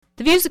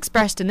The views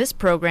expressed in this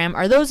program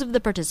are those of the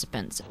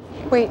participants.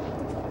 Wait,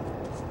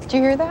 did you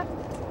hear that?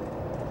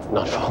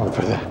 Not falling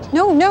for that.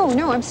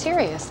 No, I'm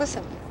serious.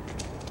 Listen.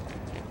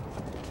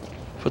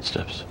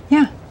 Footsteps.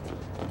 Yeah.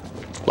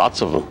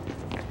 Lots of them.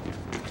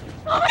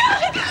 Oh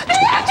my God! The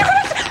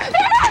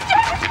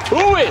actress!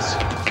 Who is?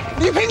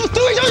 You people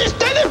doing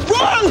understand it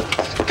wrong!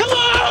 Come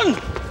on!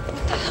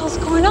 What the hell's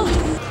going on?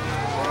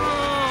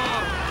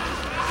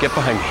 Get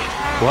behind me.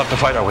 We'll have to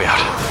fight our way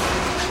out.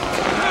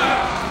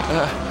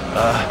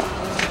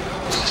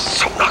 This is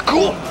so not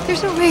cool.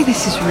 There's no way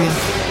this is real.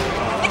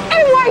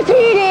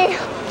 NYPD!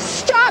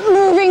 Stop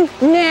moving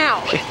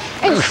now!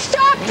 And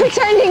stop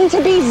pretending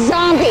to be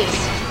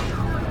zombies!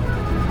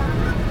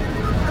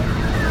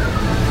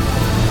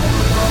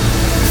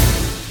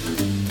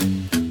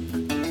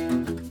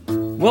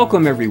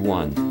 Welcome,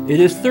 everyone. It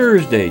is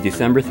Thursday,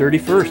 December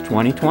 31st,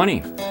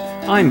 2020.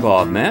 I'm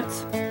Bob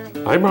Metz.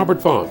 I'm Robert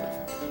Vaughn.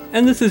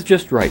 And this is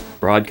Just Right,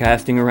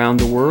 broadcasting around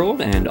the world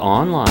and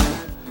online.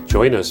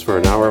 Join us for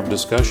an hour of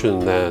discussion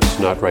that's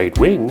not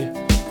right-wing,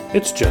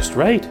 it's just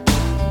right.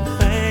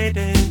 Fade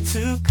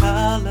into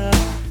color,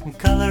 and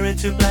color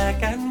into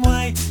black and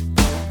white.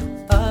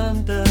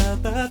 Under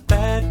the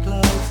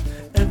bedclothes,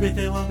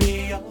 everything will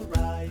be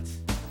alright.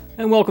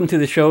 And welcome to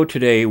the show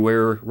today,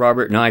 where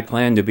Robert and I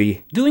plan to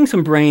be doing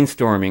some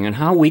brainstorming on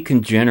how we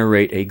can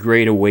generate a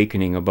great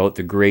awakening about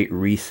the Great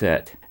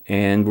Reset.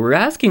 And we're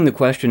asking the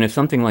question if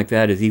something like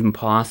that is even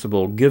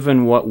possible,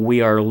 given what we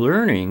are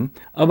learning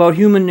about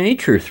human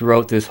nature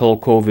throughout this whole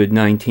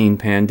COVID-19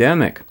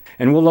 pandemic.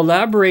 And we'll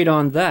elaborate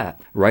on that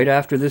right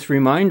after this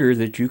reminder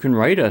that you can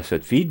write us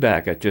at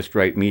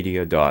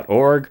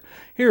feedback@justrightmedia.org,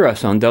 hear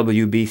us on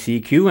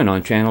WBCQ and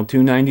on Channel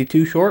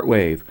 292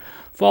 Shortwave.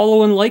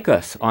 Follow and like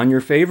us on your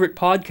favorite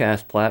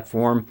podcast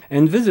platform,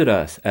 and visit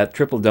us at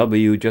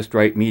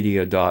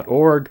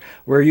www.justrightmedia.org,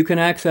 where you can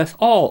access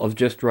all of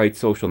Just Right's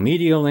social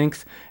media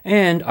links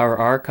and our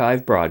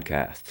archive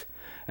broadcasts.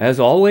 As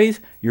always,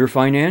 your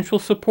financial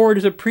support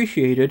is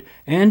appreciated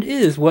and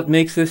is what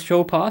makes this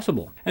show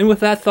possible. And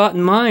with that thought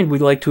in mind, we'd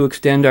like to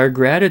extend our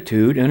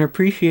gratitude and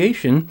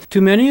appreciation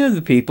to many of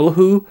the people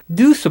who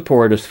do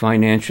support us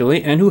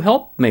financially and who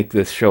help make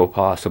this show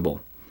possible.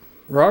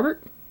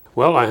 Robert?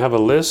 Well, I have a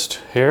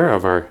list here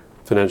of our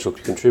financial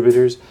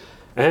contributors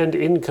and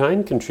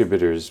in-kind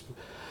contributors.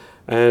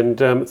 And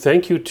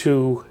thank you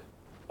to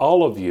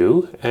all of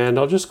you. And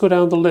I'll just go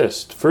down the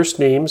list. First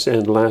names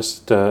and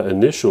last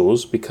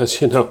initials,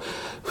 because,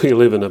 we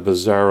live in a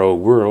bizarro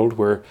world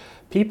where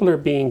people are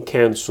being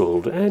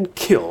canceled and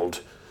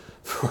killed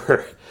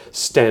for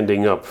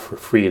standing up for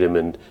freedom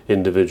and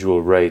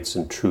individual rights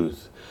and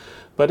truth.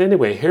 But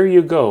anyway, here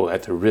you go,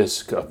 at the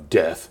risk of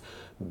death.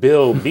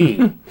 Bill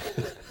B.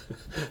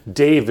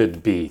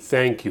 David B.,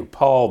 thank you.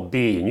 Paul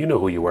B., and you know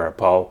who you are,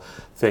 Paul.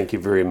 Thank you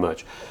very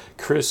much.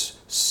 Chris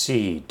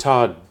C.,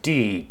 Todd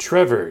D.,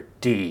 Trevor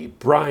D.,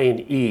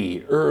 Brian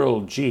E.,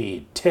 Earl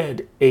G.,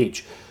 Ted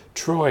H.,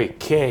 Troy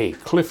K.,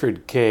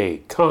 Clifford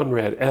K.,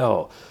 Conrad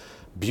L.,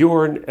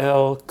 Bjorn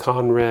L.,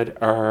 Conrad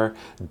R.,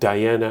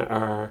 Diana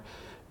R.,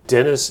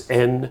 Dennis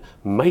N.,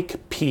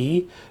 Mike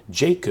P.,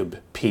 Jacob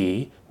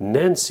P.,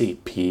 Nancy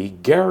P.,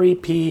 Gary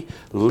P.,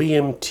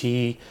 Liam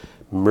T.,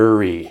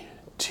 Murray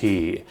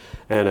T.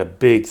 And a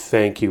big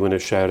thank you and a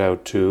shout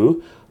out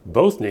to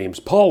both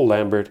names, Paul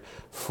Lambert,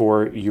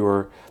 for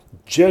your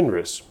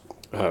generous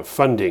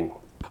funding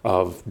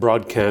of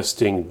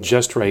broadcasting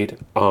Just Right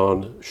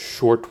on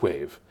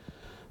shortwave.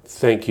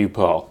 Thank you,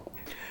 Paul.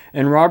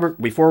 And Robert,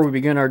 before we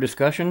begin our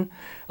discussion,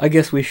 I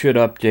guess we should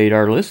update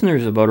our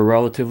listeners about a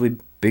relatively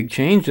big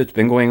change that's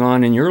been going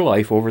on in your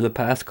life over the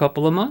past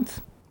couple of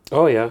months.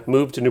 Oh yeah,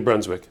 moved to New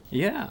Brunswick.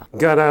 Yeah.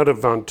 Got out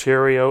of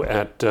Ontario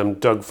at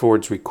Doug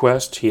Ford's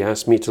request. He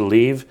asked me to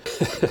leave.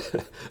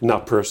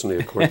 Not personally,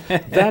 of course.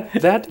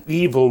 That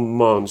evil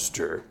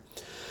monster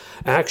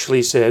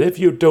actually said, if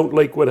you don't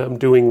like what I'm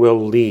doing,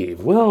 we'll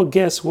leave. Well,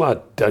 guess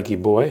what,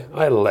 Dougie boy?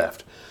 I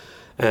left.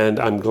 And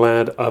I'm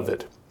glad of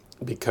it.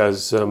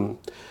 Because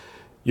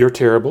you're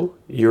terrible.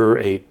 You're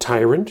a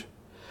tyrant.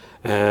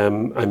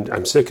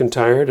 I'm sick and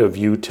tired of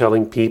you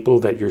telling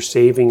people that you're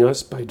saving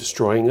us by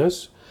destroying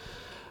us.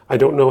 I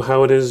don't know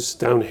how it is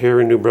down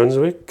here in New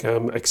Brunswick,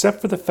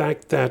 except for the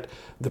fact that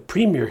the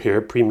Premier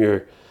here,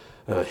 Premier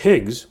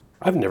Higgs,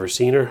 I've never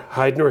seen her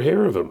hide nor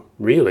hair of him,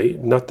 really.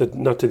 Not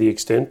to the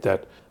extent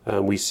that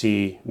we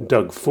see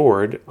Doug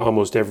Ford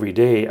almost every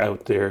day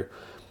out there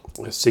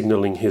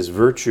signaling his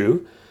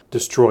virtue,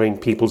 destroying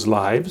people's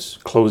lives,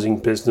 closing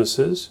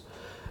businesses,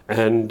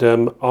 and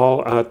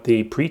all at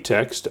the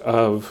pretext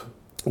of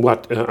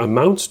what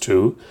amounts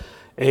to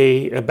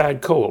a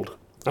bad cold.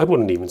 I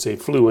wouldn't even say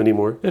flu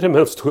anymore. It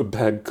amounts to a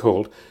bad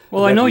cold.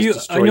 Well, I know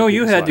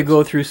you had to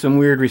go through some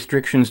weird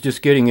restrictions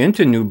just getting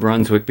into New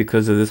Brunswick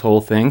because of this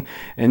whole thing.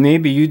 And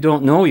maybe you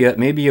don't know yet.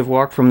 Maybe you've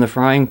walked from the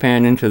frying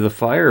pan into the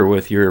fire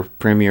with your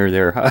premier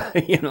there.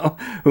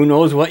 Who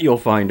knows what you'll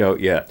find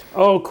out yet.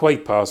 Oh,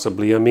 quite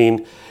possibly. I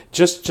mean,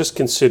 just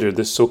consider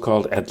this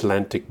so-called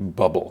Atlantic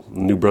bubble.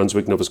 New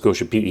Brunswick, Nova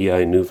Scotia,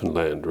 PEI,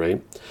 Newfoundland,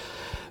 right?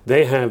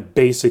 They have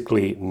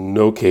basically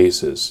no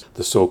cases,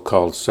 the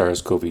so-called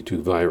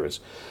SARS-CoV-2 virus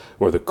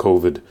or the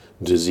COVID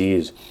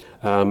disease.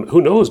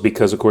 Who knows?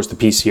 Because, of course, the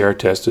PCR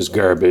test is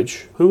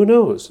garbage. Who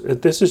knows?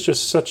 This is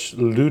just such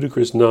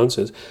ludicrous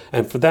nonsense.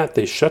 And for that,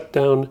 they shut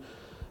down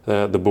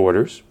the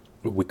borders.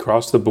 We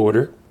crossed the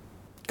border,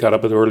 got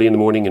up early in the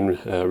morning in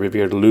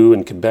Rivière-du-Loup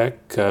in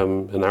Quebec.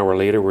 An hour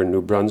later, we're in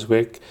New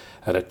Brunswick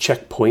at a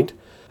checkpoint.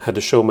 Had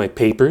to show my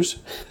papers,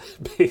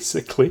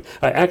 basically.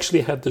 I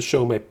actually had to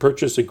show my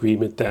purchase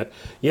agreement that,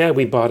 yeah,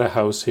 we bought a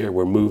house here,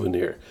 we're moving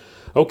here.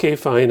 Okay,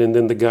 fine. And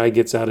then the guy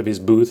gets out of his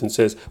booth and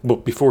says,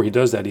 but before he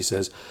does that, he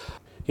says,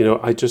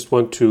 I just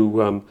want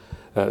to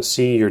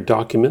see your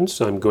documents.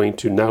 I'm going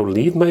to now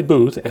leave my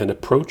booth and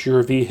approach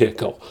your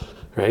vehicle,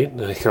 right?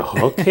 And I go,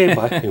 okay,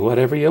 bye,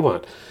 whatever you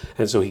want.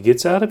 And so he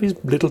gets out of his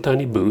little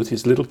tiny booth,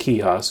 his little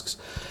kiosks,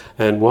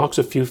 and walks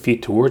a few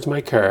feet towards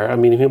my car. I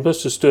mean, he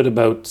must have stood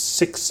about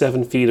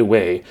 6-7 feet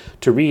away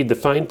to read the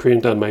fine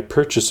print on my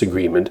purchase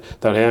agreement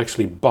that I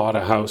actually bought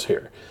a house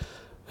here.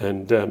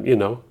 And,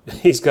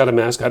 he's got a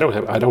mask. I don't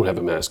have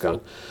a mask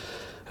on.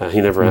 He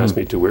never asked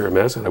me to wear a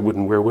mask, and I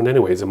wouldn't wear one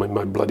anyways. I'm in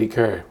my bloody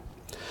car.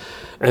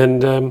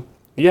 And,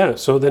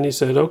 so then he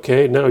said,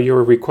 okay, now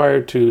you're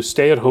required to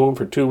stay at home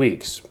for 2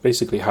 weeks,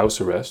 basically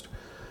house arrest.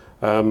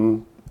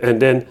 And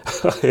then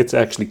it's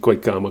actually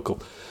quite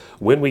comical.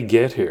 When we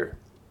get here,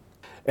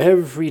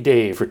 every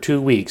day for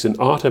 2 weeks, an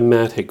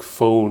automatic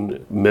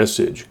phone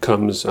message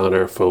comes on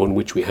our phone,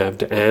 which we have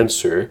to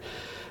answer.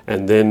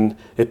 And then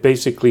it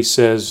basically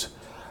says,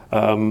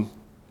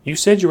 you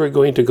said you were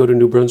going to go to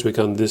New Brunswick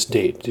on this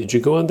date. Did you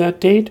go on that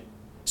date?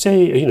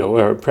 Say,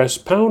 or press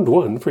pound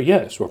 1 for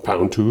yes, or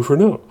pound 2 for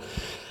no.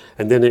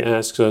 And then it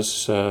asks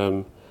us,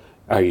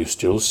 are you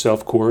still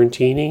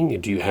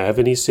self-quarantining? Do you have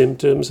any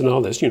symptoms and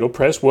all this?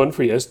 Press 1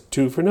 for yes,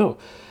 2 for no.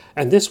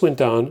 And this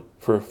went on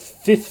for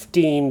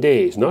 15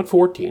 days, not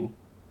 14,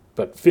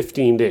 but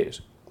 15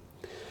 days.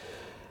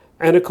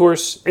 And of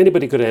course,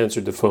 anybody could have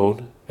answered the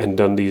phone and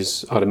done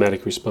these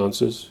automatic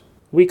responses.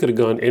 We could have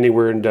gone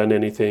anywhere and done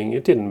anything.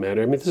 It didn't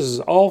matter. I mean, this is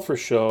all for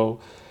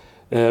show.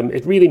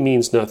 It really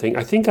means nothing.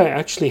 I think I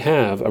actually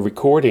have a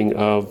recording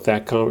of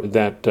that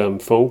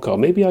phone call.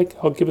 Maybe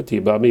I'll give it to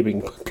you, Bob. Maybe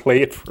you can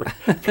play it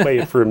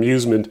for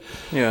amusement.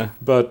 Yeah.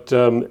 But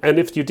and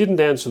if you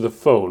didn't answer the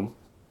phone,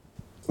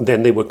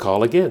 then they would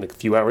call again a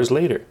few hours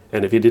later.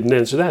 And if you didn't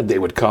answer that, they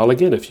would call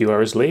again a few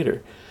hours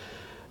later.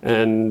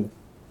 And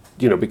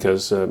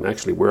because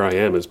actually where I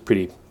am is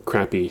pretty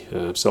crappy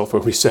cell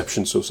phone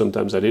reception, so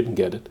sometimes I didn't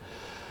get it.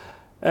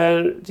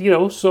 And,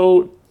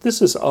 so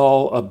this is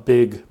all a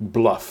big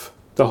bluff.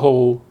 The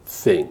whole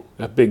thing,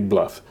 a big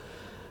bluff,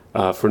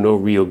 for no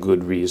real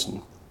good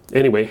reason.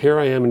 Anyway, here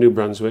I am in New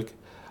Brunswick.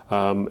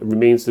 It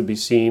remains to be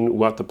seen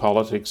what the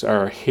politics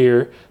are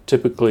here.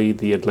 Typically,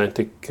 the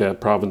Atlantic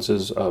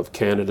provinces of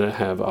Canada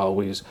have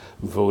always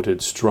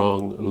voted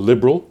strong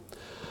Liberal,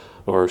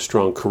 or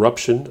strong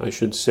corruption, I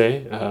should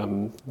say.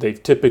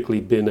 They've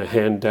typically been a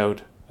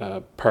handout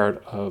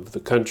part of the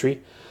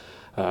country.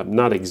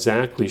 Not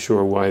exactly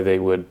sure why they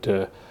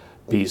would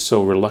be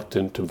so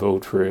reluctant to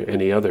vote for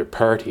any other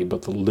party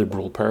but the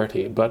Liberal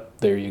Party. But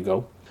there you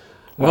go.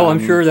 Well, I'm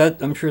sure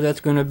that's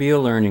going to be a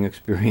learning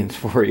experience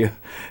for you.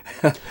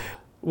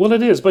 Well,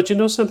 it is. But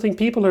something?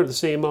 People are the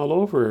same all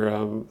over.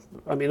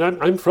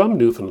 I'm from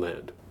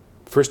Newfoundland.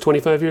 First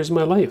 25 years of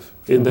my life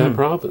in that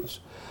province.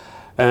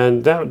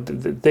 And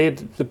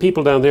the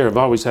people down there have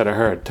always had a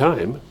hard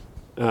time.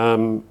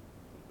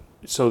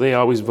 So they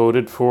always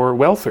voted for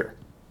welfare.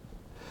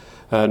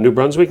 New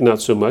Brunswick,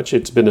 not so much.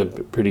 It's been a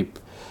pretty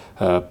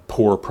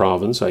poor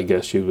province, I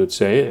guess you would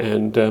say.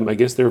 And I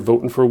guess they're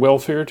voting for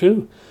welfare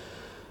too.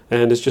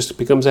 And it just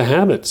becomes a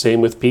habit.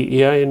 Same with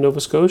PEI in Nova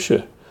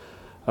Scotia.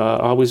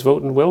 Always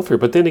voting welfare.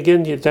 But then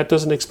again, that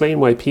doesn't explain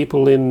why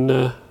people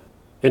in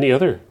any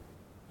other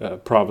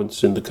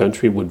province in the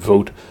country would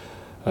vote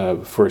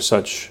for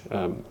such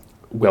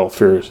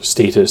welfare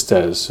statist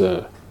as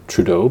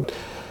Trudeau.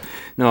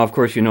 Now, of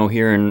course,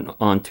 here in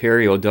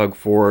Ontario, Doug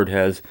Ford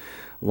has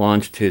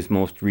launched his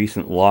most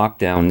recent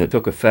lockdown that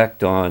took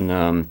effect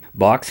on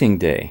Boxing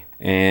Day.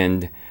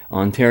 And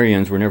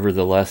Ontarians were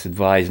nevertheless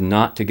advised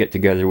not to get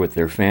together with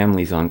their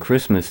families on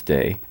Christmas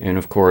Day. And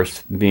of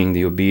course, being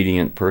the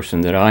obedient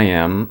person that I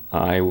am,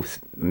 I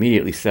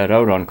immediately set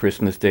out on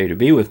Christmas Day to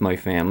be with my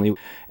family.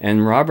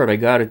 And Robert, I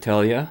got to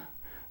tell you,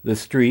 the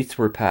streets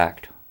were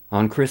packed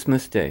on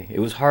Christmas Day.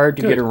 It was hard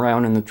to get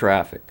around in the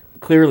traffic.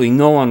 Clearly,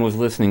 no one was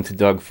listening to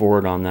Doug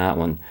Ford on that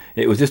one.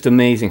 It was just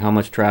amazing how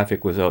much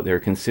traffic was out there,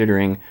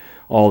 considering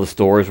all the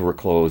stores were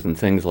closed and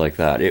things like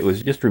that. It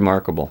was just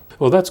remarkable.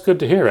 Well, that's good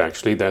to hear,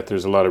 actually, that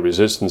there's a lot of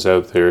resistance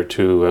out there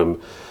to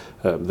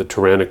the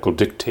tyrannical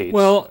dictates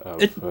of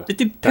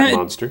that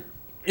monster.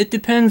 It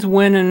depends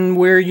when and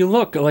where you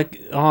look.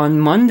 Like on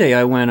Monday,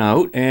 I went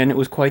out, and it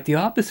was quite the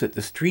opposite.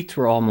 The streets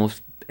were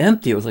almost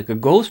empty. It was like a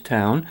ghost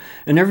town,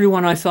 and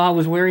everyone I saw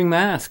was wearing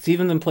masks,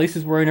 even in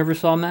places where I never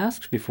saw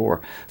masks before.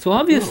 So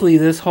obviously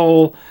this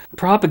whole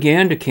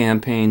propaganda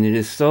campaign that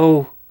is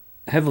so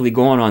heavily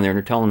going on there, and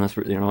they're telling us,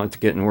 it's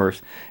getting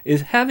worse,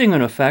 is having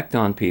an effect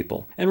on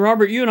people. And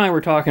Robert, you and I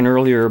were talking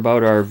earlier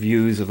about our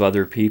views of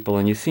other people,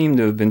 and you seem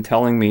to have been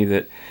telling me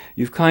that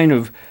you've kind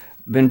of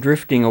been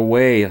drifting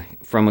away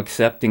from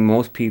accepting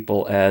most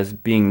people as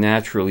being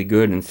naturally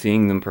good and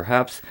seeing them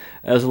perhaps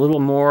as a little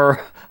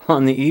more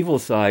on the evil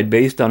side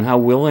based on how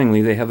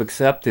willingly they have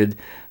accepted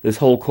this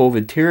whole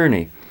COVID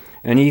tyranny,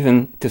 and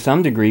even to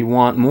some degree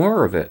want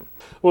more of it.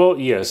 Well,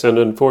 yes, and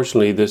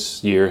unfortunately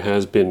this year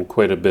has been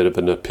quite a bit of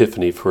an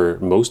epiphany for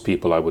most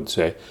people, I would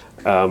say.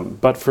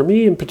 But for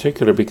me in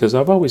particular, because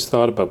I've always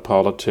thought about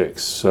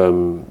politics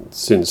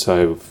since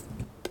I've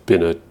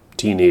been a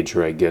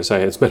teenager, I guess.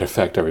 As a matter of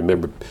fact, I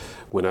remember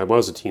when I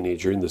was a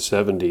teenager in the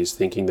 70s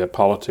thinking that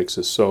politics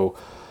is so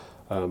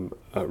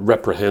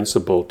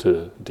reprehensible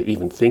to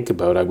even think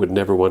about. I would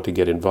never want to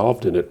get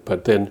involved in it.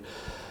 But then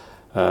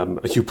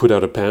you put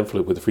out a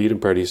pamphlet with the Freedom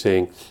Party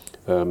saying,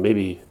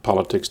 maybe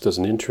politics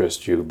doesn't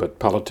interest you, but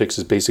politics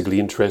is basically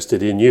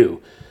interested in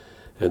you.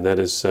 And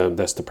that's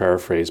the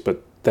paraphrase,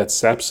 but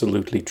that's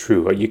absolutely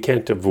true. You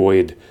can't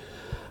avoid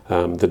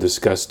the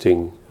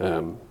disgusting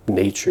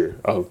nature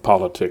of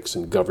politics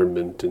and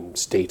government and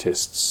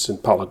statists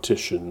and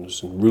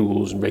politicians and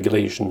rules and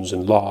regulations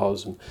and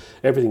laws and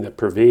everything that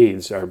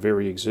pervades our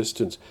very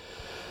existence.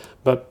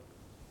 But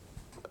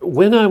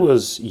when I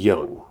was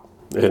young,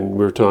 and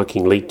we're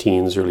talking late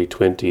teens, early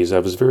 20s, I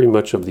was very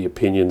much of the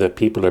opinion that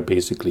people are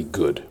basically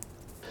good.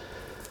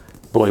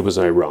 Boy, was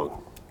I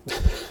wrong.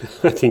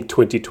 I think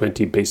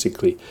 2020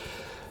 basically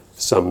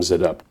sums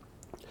it up.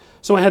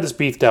 So I had this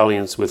brief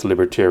dalliance with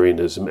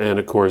libertarianism, and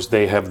of course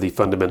they have the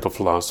fundamental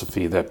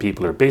philosophy that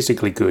people are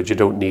basically good, you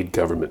don't need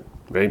government,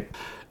 right?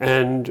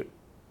 And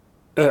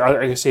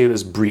I say it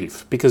as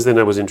brief, because then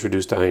I was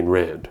introduced to Ayn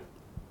Rand,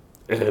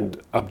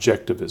 and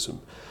objectivism,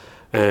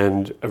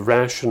 and a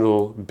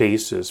rational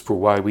basis for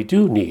why we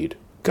do need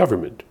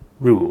government,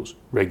 rules,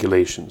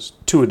 regulations,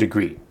 to a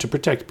degree, to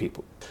protect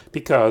people.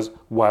 Because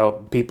while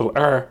people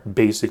are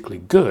basically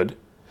good,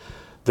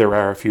 there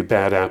are a few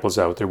bad apples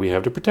out there we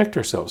have to protect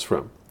ourselves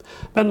from.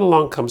 Then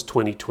along comes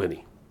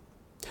 2020.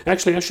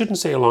 Actually, I shouldn't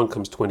say along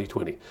comes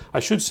 2020. I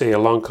should say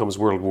along comes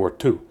World War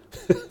II.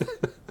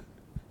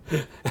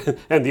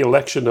 and the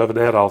election of an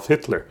Adolf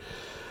Hitler.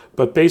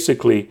 But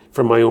basically,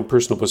 from my own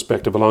personal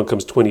perspective, along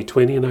comes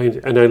 2020,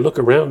 and I look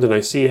around and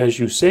I see, as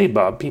you say,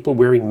 Bob, people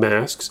wearing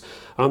masks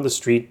on the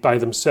street by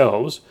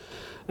themselves,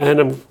 and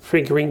I'm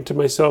figuring to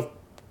myself,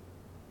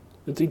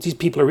 these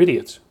people are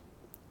idiots.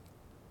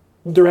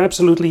 They're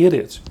absolutely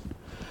idiots.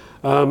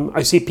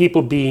 I see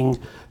people being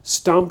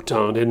stomped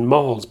on in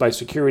malls by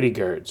security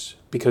guards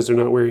because they're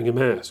not wearing a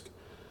mask.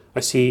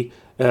 I see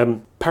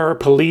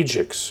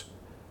paraplegics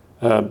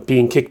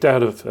being kicked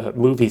out of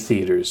movie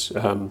theaters.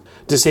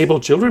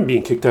 Disabled children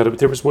being kicked out of...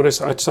 There was one I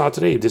saw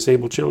today, a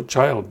disabled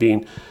child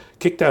being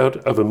kicked out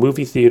of a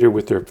movie theater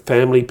with their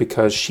family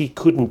because she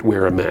couldn't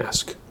wear a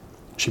mask.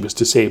 She was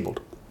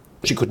disabled.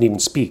 She couldn't even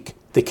speak.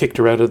 They kicked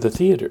her out of the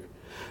theater.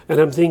 And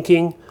I'm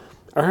thinking,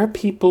 are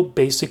people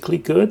basically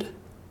good?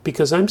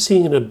 Because I'm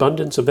seeing an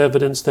abundance of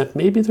evidence that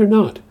maybe they're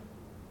not.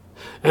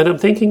 And I'm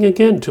thinking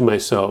again to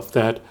myself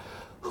that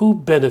who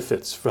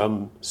benefits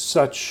from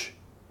such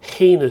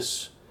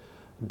heinous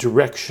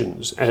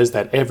directions as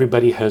that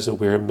everybody has to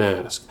wear a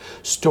mask?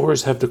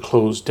 Stores have to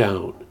close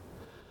down.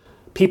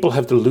 People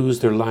have to lose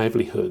their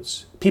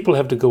livelihoods. People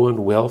have to go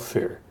on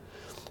welfare.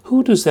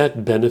 Who does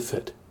that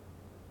benefit?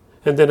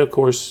 And then, of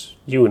course,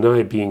 you and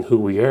I, being who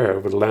we are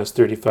over the last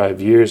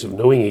 35 years of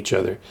knowing each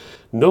other,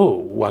 know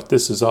what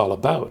this is all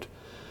about.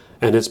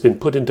 And it's been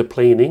put into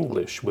plain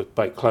English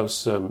by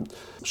Klaus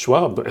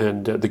Schwab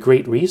and the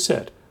Great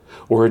Reset,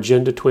 or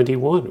Agenda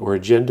 21, or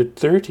Agenda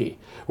 30,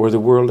 or the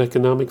World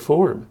Economic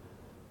Forum.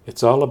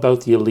 It's all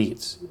about the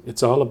elites.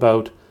 It's all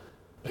about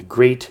a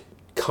great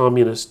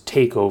communist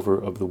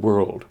takeover of the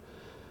world.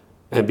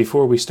 And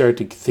before we start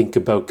to think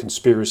about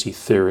conspiracy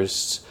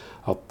theorists,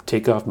 I'll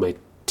take off my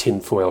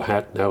tinfoil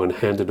hat now and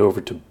hand it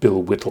over to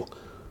Bill Whittle.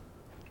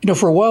 You know,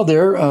 for a while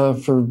there,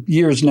 for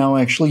years now,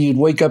 actually, you'd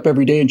wake up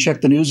every day and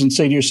check the news and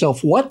say to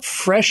yourself, what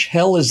fresh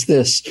hell is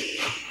this?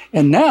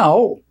 And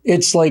now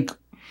it's like,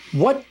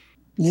 what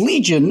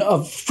legion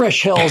of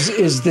fresh hells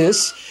is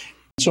this?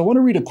 So I want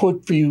to read a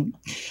quote for you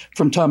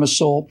from Thomas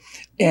Sowell,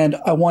 and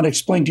I want to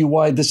explain to you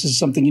why this is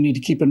something you need to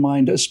keep in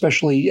mind,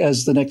 especially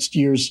as the next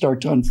years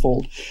start to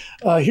unfold.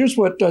 Here's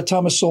what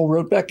Thomas Sowell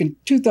wrote back in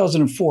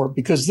 2004,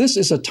 because this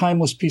is a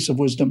timeless piece of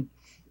wisdom.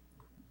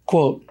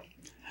 Quote,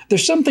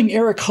 "There's something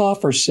Eric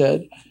Hoffer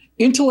said,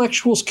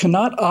 intellectuals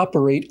cannot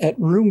operate at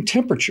room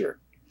temperature.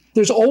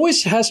 There's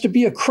always has to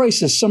be a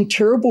crisis, some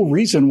terrible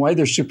reason why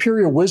their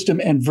superior wisdom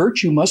and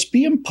virtue must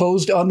be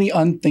imposed on the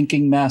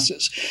unthinking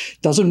masses.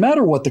 Doesn't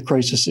matter what the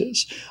crisis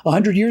is.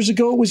 100 years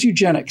ago, it was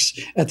eugenics.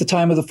 At the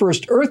time of the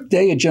first Earth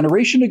Day, a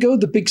generation ago,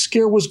 the big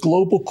scare was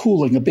global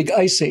cooling, a big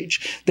ice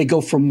age. They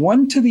go from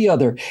one to the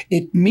other.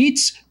 It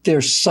meets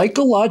their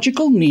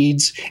psychological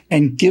needs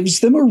and gives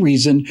them a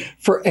reason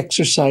for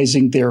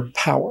exercising their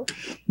power.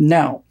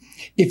 Now,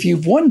 If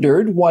you've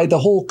wondered why the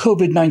whole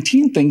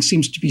COVID-19 thing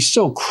seems to be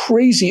so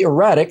crazy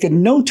erratic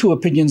and no two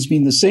opinions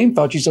mean the same,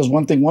 Fauci says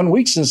one thing one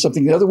week, says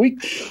something the other week,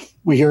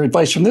 we hear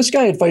advice from this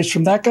guy, advice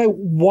from that guy.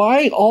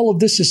 Why all of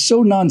this is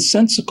so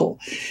nonsensical?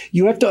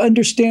 You have to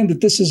understand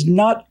that this is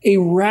not a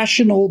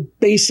rational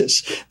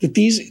basis, that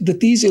these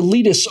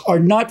elitists are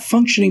not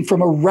functioning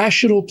from a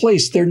rational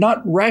place. They're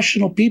not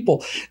rational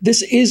people.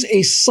 This is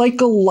a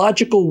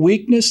psychological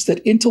weakness that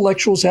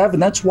intellectuals have,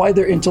 and that's why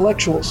they're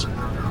intellectuals.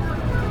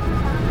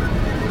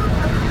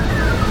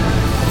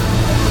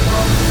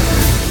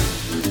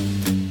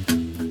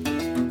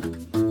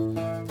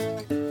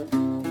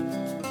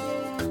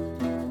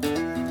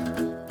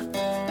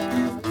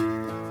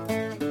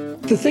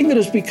 The thing that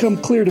has become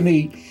clear to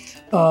me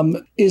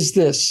is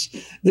this.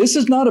 This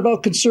is not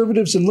about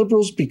conservatives and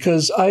liberals,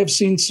 because I have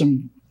seen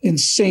some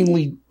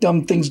insanely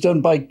dumb things done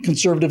by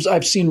conservatives.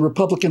 I've seen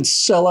Republicans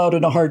sell out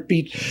in a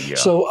heartbeat. Yeah.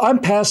 So I'm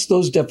past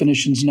those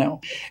definitions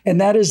now. And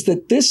that is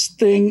that this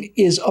thing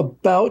is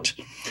about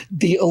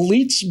the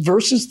elites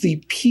versus the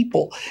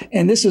people.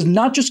 And this is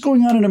not just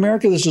going on in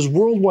America. This is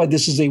worldwide.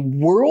 This is a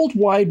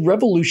worldwide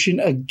revolution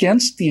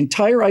against the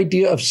entire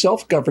idea of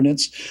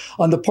self-governance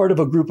on the part of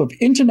a group of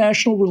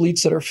international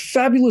elites that are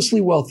fabulously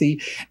wealthy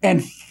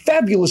and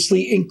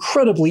fabulously,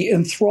 incredibly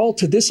enthralled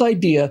to this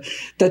idea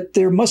that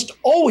there must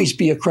always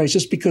be a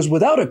crisis, because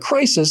without a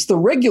crisis, the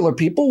regular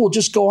people will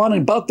just go on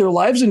about their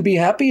lives and be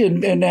happy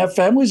and have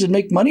families and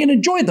make money and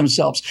enjoy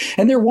themselves.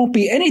 And there won't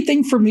be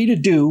anything for me to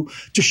do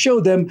to show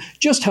them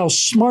just how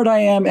smart I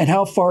am and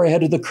how far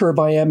ahead of the curve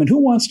I am. And who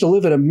wants to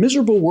live in a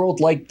miserable world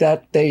like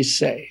that, they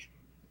say.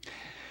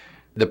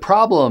 The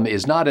problem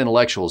is not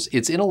intellectuals.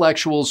 It's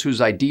intellectuals whose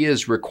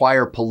ideas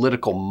require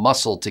political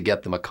muscle to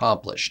get them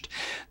accomplished.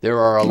 There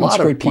are a lot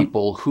of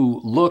people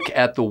who look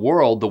at the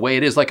world the way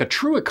it is. Like a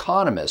true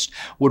economist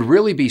would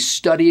really be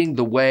studying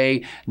the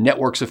way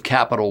networks of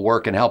capital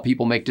work and how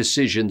people make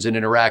decisions and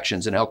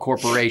interactions and how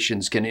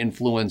corporations can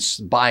influence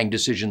buying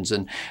decisions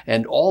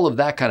and all of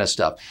that kind of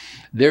stuff.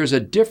 There's a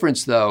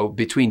difference, though,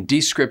 between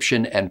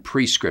description and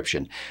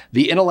prescription.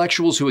 The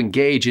intellectuals who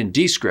engage in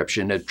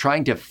description,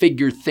 trying to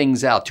figure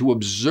things out, to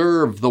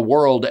observe the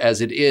world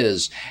as it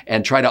is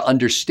and try to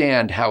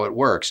understand how it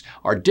works,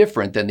 are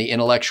different than the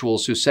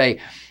intellectuals who say,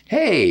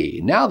 hey,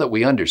 now that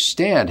we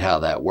understand how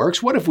that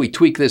works, what if we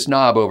tweak this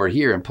knob over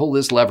here and pull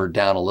this lever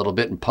down a little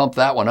bit and pump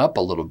that one up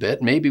a little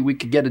bit? Maybe we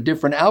could get a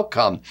different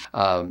outcome.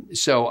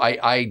 So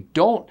I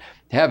don't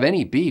have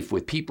any beef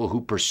with people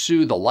who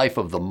pursue the life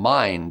of the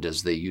mind,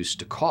 as they used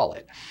to call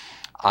it.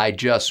 I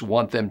just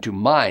want them to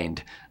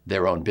mind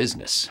their own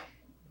business.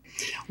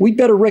 We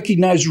better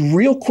recognize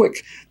real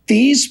quick,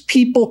 these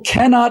people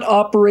cannot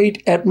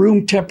operate at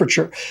room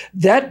temperature.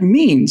 That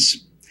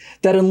means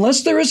that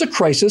unless there is a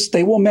crisis,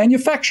 they will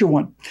manufacture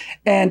one.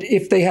 And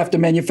if they have to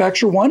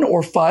manufacture one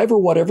or five or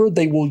whatever,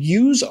 they will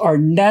use our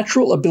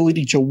natural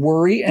ability to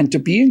worry and to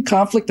be in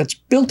conflict that's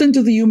built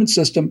into the human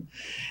system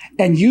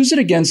and use it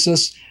against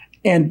us.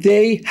 And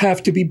they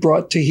have to be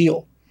brought to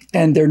heel.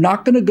 And they're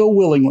not going to go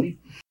willingly.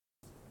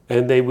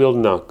 And they will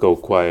not go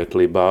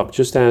quietly, Bob.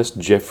 Just ask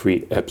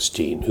Jeffrey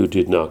Epstein, who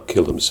did not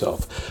kill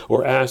himself,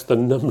 or ask the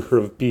number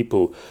of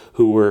people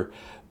who were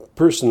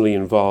personally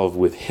involved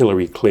with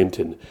Hillary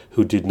Clinton,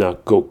 who did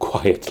not go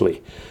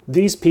quietly.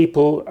 These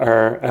people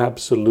are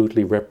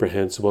absolutely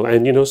reprehensible.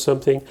 And you know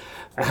something?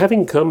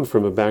 Having come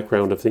from a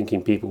background of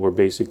thinking people were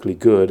basically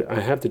good,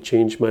 I have to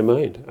change my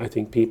mind. I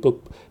think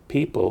people,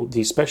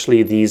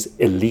 especially these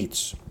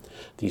elites,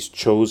 these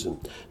chosen,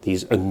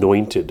 these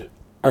anointed,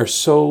 are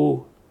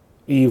so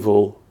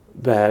evil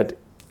that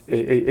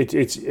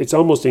it's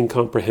almost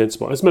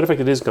incomprehensible. As a matter of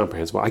fact, it is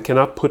comprehensible. I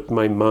cannot put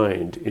my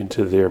mind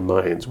into their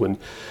minds when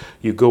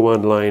you go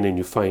online and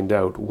you find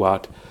out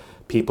what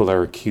people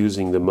are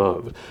accusing them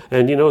of.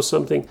 And you know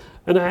something?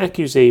 An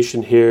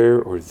accusation here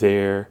or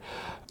there,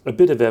 a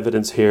bit of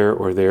evidence here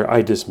or there,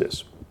 I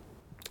dismiss.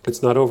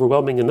 It's not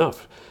overwhelming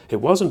enough.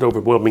 It wasn't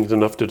overwhelming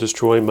enough to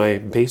destroy my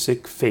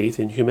basic faith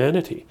in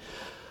humanity.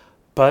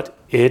 But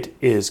it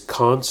is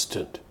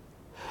constant.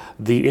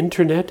 The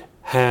internet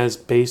has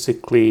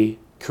basically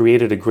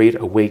created a great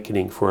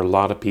awakening for a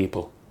lot of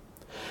people.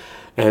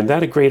 And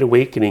that a great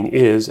awakening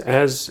is,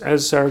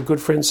 as our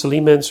good friend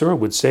Salim Mansour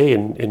would say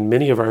in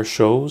many of our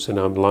shows and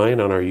online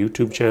on our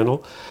YouTube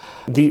channel,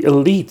 the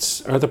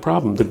elites are the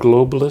problem, the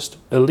globalist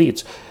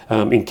elites.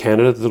 In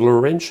Canada, the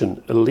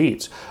Laurentian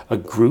elites, a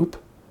group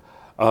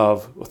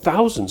of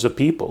thousands of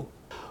people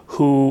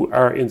who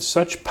are in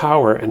such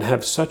power and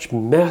have such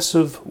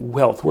massive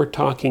wealth. We're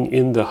talking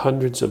in the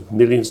hundreds of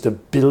millions to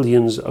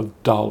billions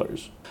of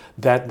dollars,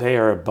 that they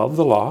are above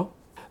the law,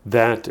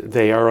 that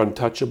they are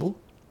untouchable.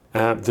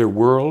 Their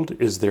world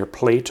is their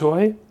play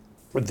toy.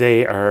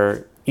 They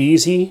are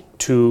easy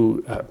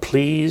to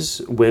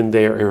please when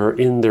they are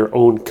in their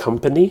own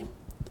company.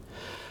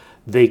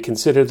 They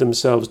consider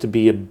themselves to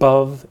be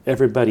above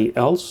everybody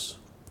else.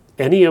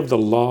 Any of the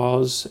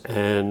laws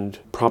and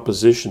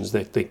propositions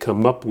that they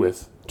come up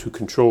with to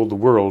control the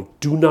world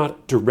do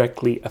not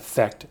directly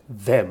affect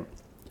them.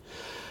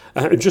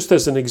 Just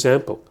as an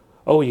example,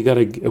 Oh, you got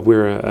to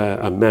wear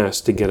a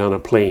mask to get on a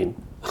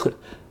plane.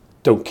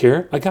 Don't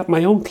care. I got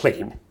my own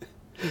plane.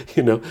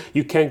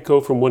 You can't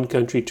go from one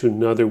country to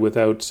another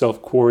without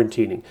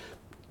self-quarantining.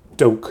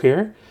 Don't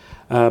care.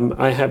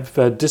 I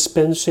have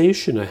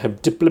dispensation. I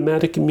have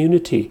diplomatic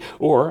immunity.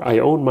 Or I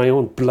own my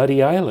own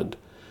bloody island.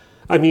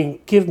 I mean,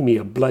 give me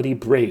a bloody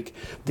break.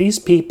 These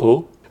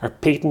people are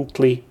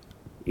patently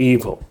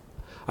evil.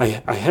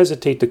 I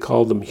hesitate to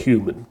call them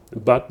human,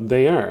 but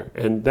they are.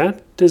 And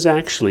that is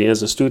actually,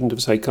 as a student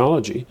of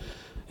psychology,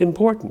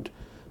 important.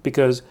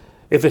 Because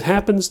if it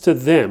happens to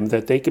them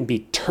that they can be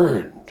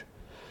turned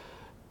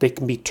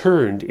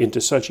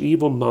into such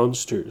evil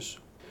monsters,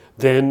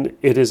 then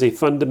it is a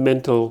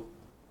fundamental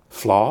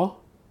flaw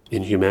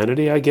in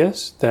humanity, I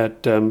guess,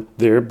 that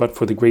there, but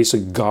for the grace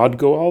of God,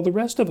 go all the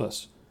rest of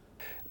us.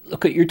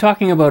 Look, you're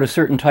talking about a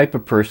certain type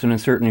of person, and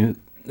certainly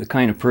the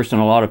kind of person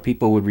a lot of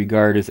people would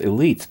regard as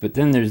elites, but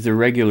then there's the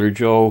regular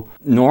Joe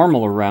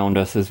normal around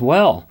us as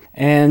well.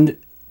 And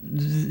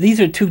these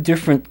are two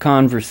different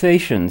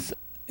conversations.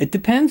 It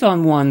depends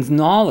on one's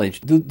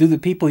knowledge. Do the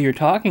people you're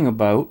talking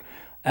about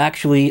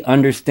actually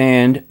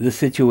understand the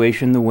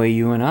situation the way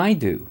you and I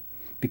do?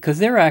 Because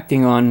they're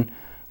acting on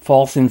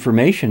false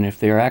information if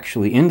they're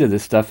actually into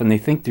this stuff and they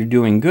think they're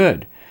doing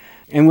good.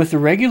 And with the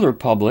regular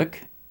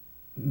public,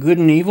 good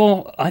and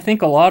evil, I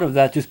think a lot of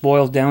that just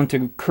boils down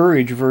to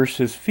courage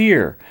versus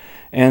fear.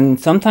 And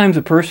sometimes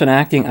a person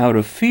acting out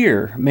of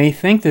fear may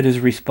think that his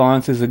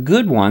response is a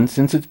good one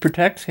since it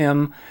protects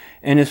him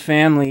and his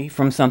family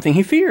from something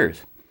he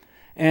fears.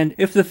 And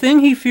if the thing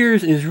he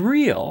fears is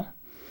real,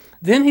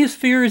 then his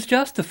fear is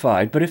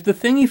justified. But if the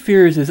thing he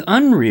fears is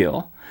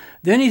unreal,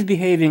 then he's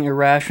behaving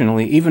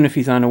irrationally, even if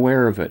he's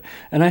unaware of it.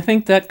 And I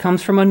think that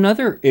comes from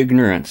another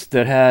ignorance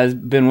that has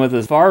been with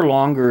us far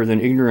longer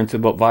than ignorance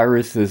about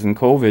viruses and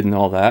COVID and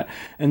all that.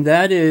 And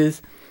that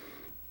is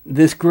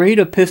this great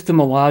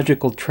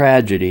epistemological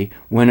tragedy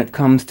when it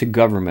comes to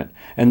government.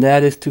 And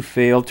that is to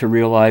fail to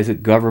realize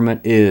that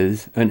government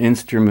is an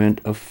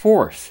instrument of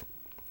force.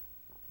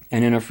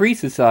 And in a free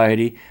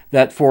society,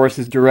 that force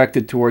is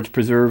directed towards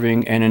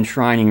preserving and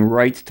enshrining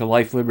rights to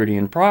life, liberty,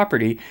 and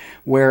property,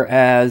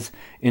 whereas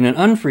in an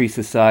unfree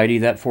society,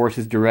 that force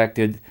is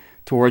directed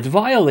towards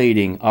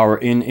violating our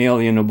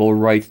inalienable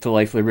rights to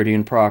life, liberty,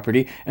 and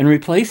property and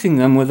replacing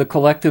them with a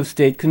collective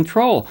state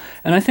control.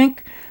 And I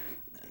think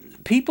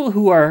people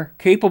who are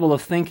capable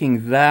of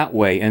thinking that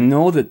way and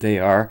know that they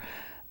are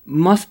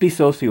must be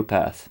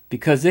sociopaths,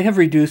 because they have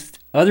reduced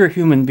other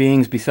human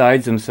beings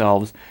besides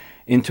themselves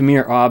into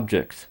mere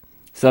objects,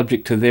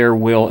 subject to their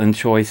will and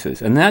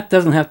choices. And that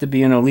doesn't have to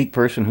be an elite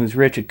person who's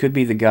rich. It could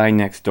be the guy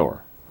next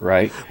door,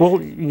 right?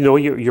 Well,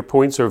 your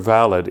points are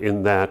valid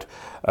in that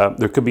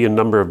there could be a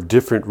number of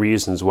different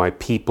reasons why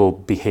people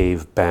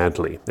behave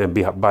badly.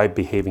 And by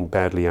behaving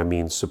badly, I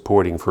mean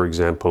supporting, for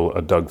example,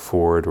 a Doug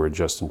Ford or a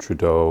Justin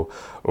Trudeau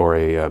or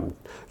a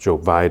Joe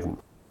Biden.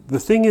 The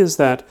thing is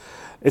that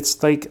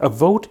it's like a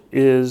vote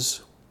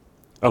is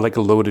like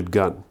a loaded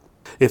gun.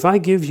 If I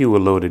give you a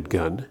loaded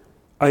gun,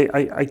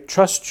 I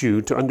trust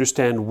you to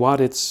understand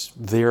what it's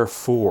there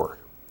for.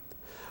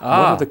 What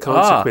are the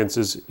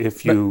consequences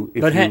if you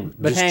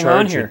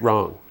discharge it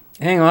wrong?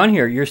 Hang on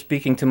here. You're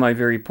speaking to my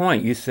very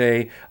point. You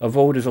say a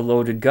vote is a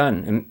loaded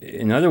gun.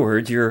 In other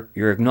words, you're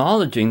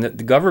acknowledging that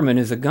the government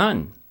is a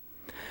gun.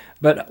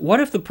 But what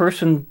if the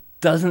person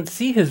doesn't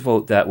see his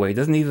vote that way,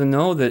 doesn't even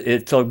know that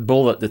it's a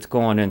bullet that's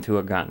going into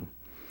a gun,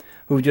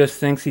 who just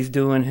thinks he's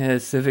doing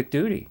his civic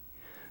duty,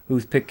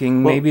 who's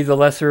picking maybe the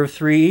lesser of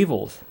three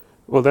evils?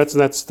 Well,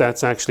 that's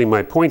actually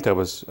my point I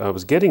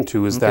was getting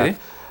to, is that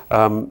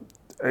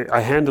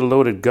I hand a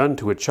loaded gun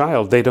to a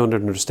child, they don't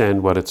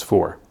understand what it's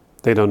for.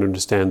 They don't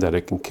understand that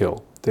it can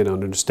kill. They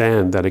don't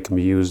understand that it can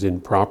be used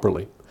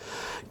improperly.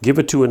 Give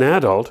it to an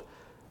adult,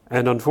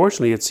 and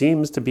unfortunately it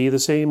seems to be the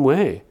same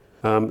way.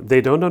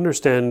 They don't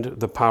understand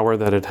the power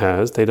that it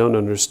has, they don't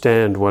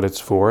understand what it's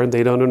for, and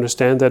they don't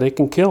understand that it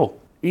can kill.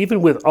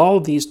 Even with all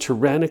these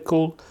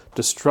tyrannical,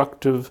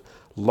 destructive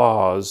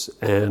laws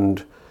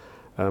and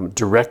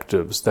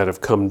directives that have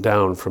come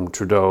down from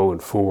Trudeau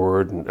and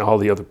Ford and all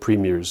the other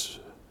premiers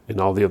in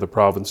all the other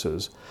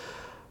provinces,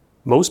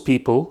 most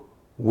people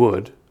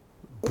would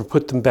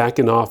put them back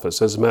in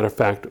office, as a matter of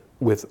fact,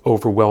 with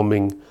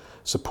overwhelming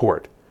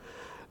support.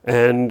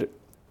 And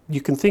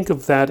you can think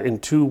of that in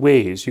two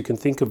ways. You can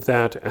think of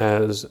that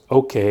as,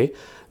 okay,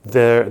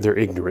 they're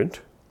ignorant.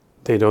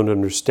 They don't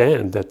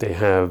understand that they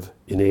have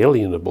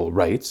inalienable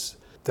rights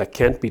that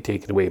can't be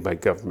taken away by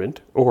government,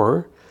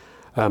 or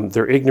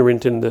they're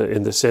ignorant in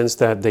the sense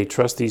that they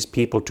trust these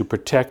people to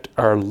protect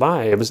our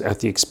lives at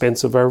the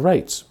expense of our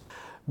rights.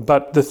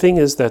 But the thing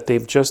is that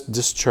they've just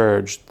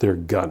discharged their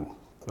gun.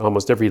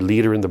 Almost every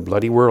leader in the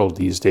bloody world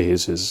these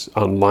days is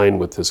online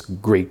with this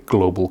great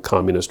global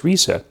communist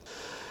reset.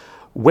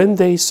 When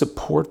they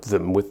support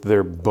them with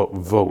their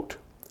vote,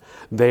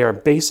 they are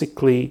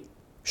basically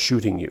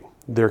shooting you.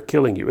 They're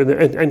killing you.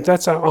 And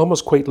that's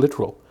almost quite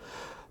literal.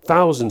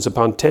 Thousands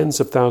upon tens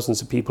of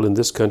thousands of people in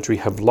this country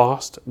have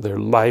lost their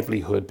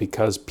livelihood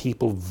because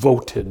people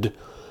voted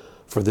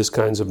for this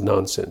kinds of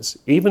nonsense.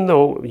 Even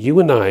though you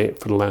and I,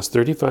 for the last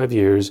 35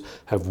 years,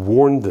 have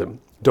warned them,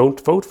 don't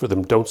vote for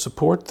them, don't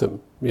support them,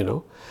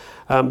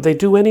 they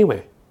do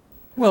anyway.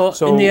 Well,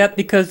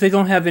 because they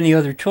don't have any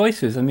other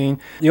choices. I mean,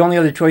 the only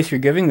other choice you're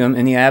giving them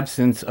in the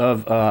absence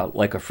of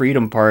like a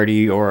Freedom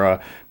Party or a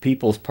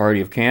People's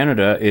Party of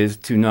Canada is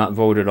to not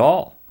vote at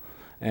all.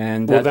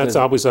 And that's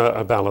always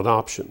a valid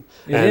option.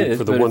 And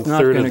for the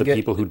 1/3 of the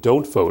people who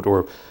don't vote,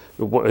 or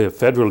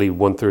federally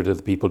 1/3 of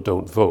the people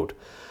don't vote,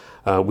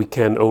 we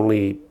can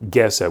only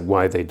guess at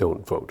why they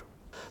don't vote.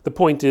 The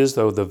point is,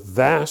 though, the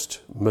vast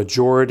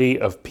majority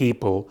of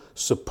people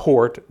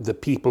support the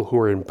people who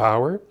are in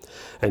power,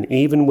 and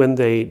even when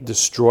they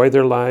destroy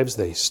their lives,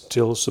 they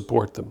still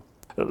support them.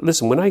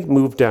 Listen, when I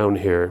moved down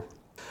here,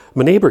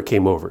 my neighbor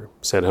came over,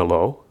 said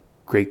hello,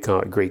 great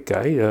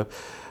guy.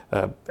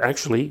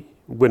 Actually,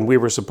 when we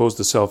were supposed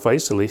to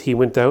self-isolate, he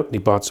went out and he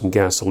bought some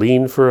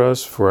gasoline for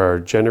us, for our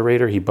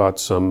generator. He bought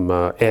some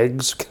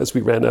eggs because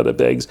we ran out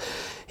of eggs.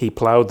 He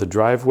plowed the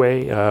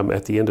driveway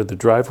at the end of the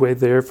driveway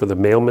there for the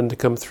mailman to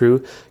come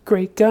through.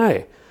 Great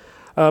guy.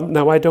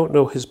 Now, I don't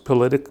know his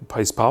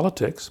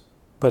politics,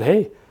 but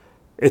hey,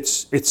 it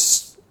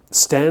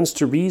stands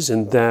to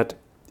reason that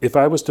if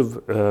I was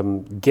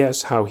to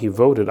guess how he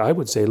voted, I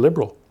would say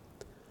Liberal,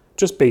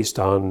 just based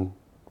on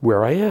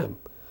where I am.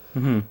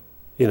 Mm-hmm.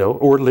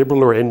 Or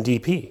Liberal or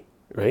NDP,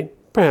 right?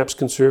 Perhaps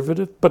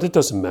Conservative, but it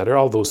doesn't matter.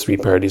 All those three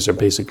parties are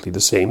basically the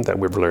same, that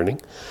we're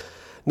learning.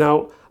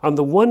 Now, on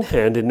the one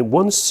hand, in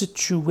one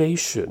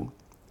situation,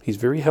 he's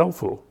very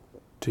helpful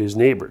to his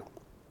neighbor.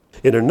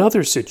 In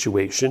another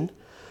situation,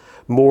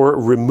 more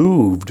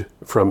removed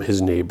from his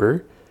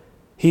neighbor,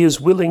 he is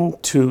willing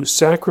to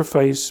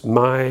sacrifice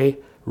my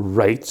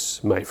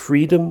rights, my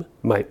freedom,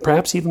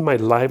 perhaps even my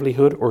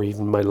livelihood or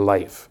even my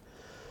life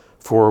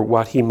for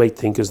what he might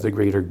think is the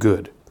greater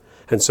good.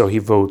 And so he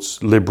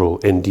votes Liberal,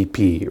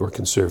 NDP, or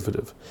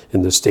Conservative.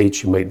 In the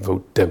States, you might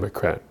vote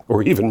Democrat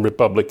or even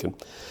Republican.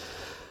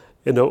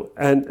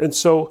 And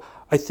so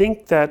I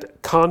think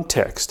that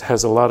context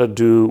has a lot to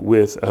do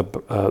with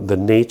the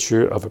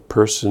nature of a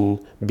person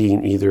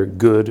being either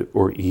good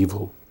or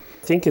evil.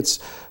 I think it's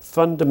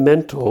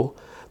fundamental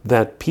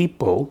that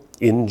people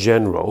in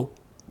general,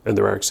 and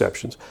there are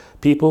exceptions,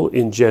 people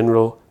in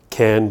general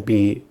can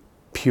be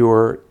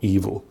pure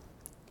evil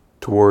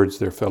towards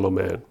their fellow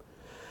man.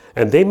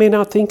 And they may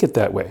not think it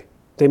that way.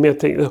 They may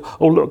think,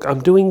 oh, look,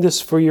 I'm doing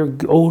this for your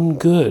own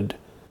good.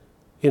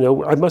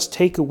 I must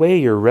take away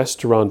your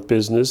restaurant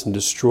business and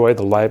destroy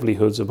the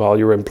livelihoods of all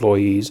your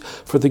employees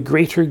for the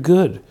greater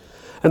good.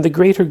 And the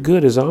greater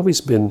good has always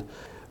been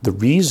the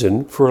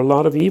reason for a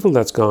lot of evil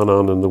that's gone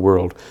on in the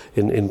world.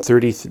 In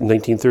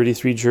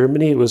 1933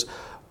 Germany, it was,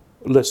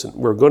 listen,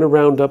 we're going to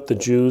round up the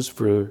Jews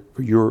for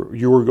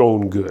your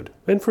own good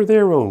and for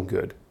their own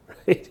good.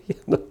 Right?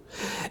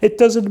 It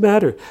doesn't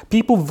matter.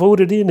 People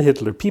voted in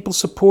Hitler. People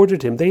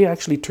supported him. They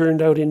actually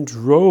turned out in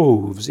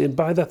droves,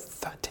 by the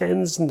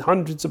tens and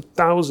hundreds of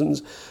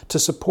thousands, to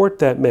support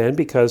that man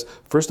because,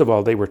 first of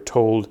all, they were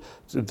told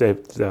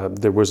that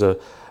there was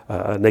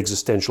an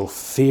existential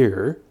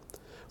fear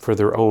for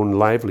their own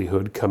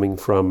livelihood coming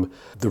from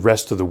the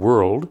rest of the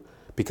world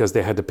because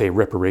they had to pay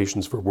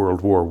reparations for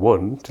World War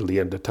I till the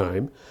end of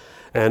time.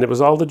 And it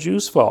was all the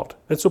Jews' fault.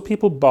 And so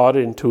people bought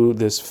into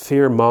this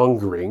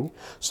fear-mongering,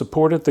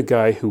 supported the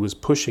guy who was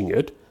pushing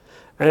it,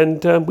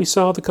 and we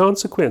saw the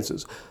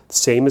consequences. The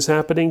same is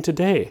happening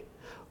today.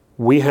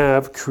 We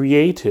have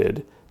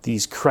created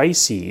these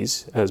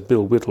crises, as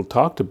Bill Whittle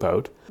talked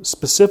about,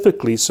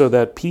 specifically so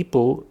that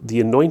people,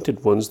 the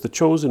anointed ones, the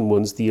chosen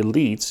ones, the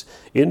elites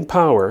in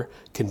power,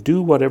 can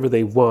do whatever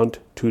they want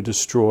to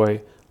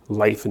destroy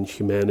life and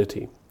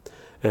humanity.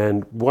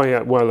 And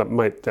while it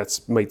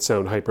might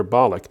sound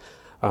hyperbolic,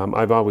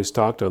 I've always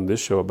talked on this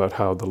show about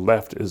how the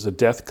left is a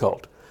death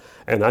cult.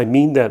 And I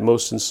mean that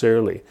most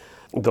sincerely.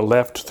 The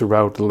left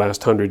throughout the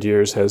last 100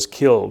 years has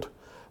killed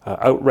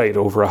outright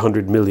over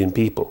 100 million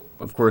people.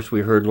 Of course,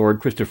 we heard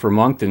Lord Christopher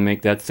Monckton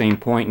make that same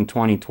point in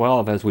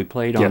 2012 as we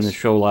played on the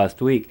show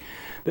last week.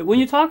 But when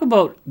you talk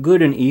about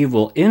good and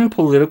evil in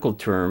political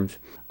terms,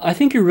 I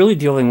think you're really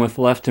dealing with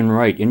left and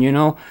right.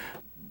 And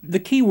the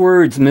key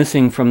words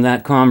missing from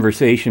that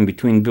conversation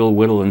between Bill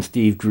Whittle and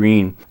Steve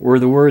Green were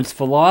the words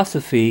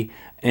philosophy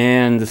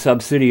and the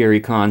subsidiary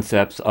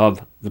concepts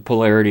of the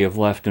polarity of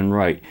left and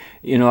right.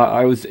 It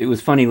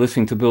was funny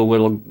listening to Bill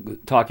Whittle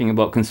talking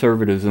about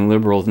conservatives and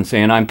liberals and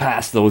saying, I'm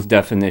past those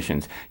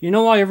definitions. You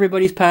know why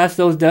everybody's past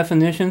those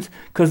definitions?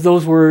 Because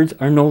those words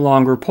are no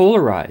longer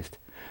polarized.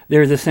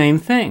 They're the same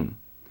thing.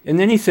 And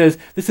then he says,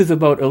 this is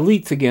about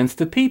elites against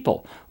the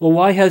people. Well,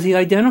 why has he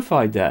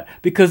identified that?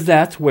 Because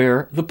that's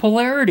where the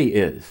polarity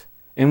is.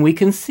 And we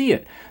can see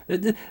it.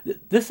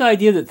 This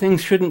idea that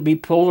things shouldn't be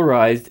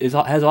polarized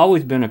has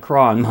always been a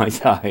craw on my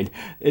side.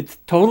 It's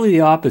totally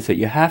the opposite.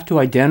 You have to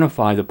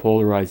identify the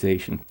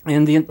polarization.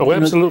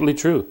 Absolutely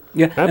true.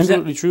 Yeah,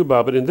 absolutely true,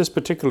 Bob. But in this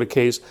particular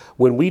case,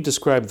 when we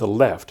describe the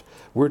left,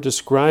 we're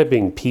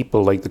describing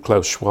people like the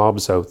Klaus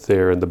Schwabs out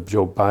there and the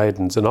Joe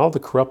Bidens and all the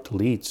corrupt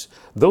elites.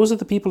 Those are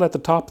the people at the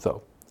top,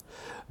 though.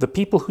 The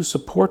people who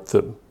support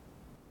them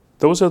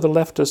Those are the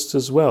leftists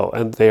as well,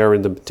 and they are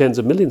in the tens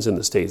of millions in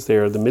the States. They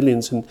are the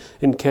millions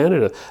in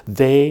Canada.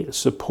 They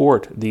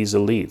support these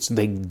elites.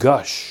 They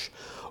gush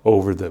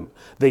over them.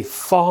 They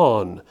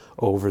fawn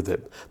over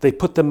them. They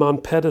put them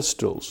on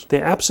pedestals.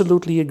 They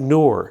absolutely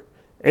ignore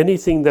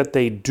anything that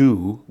they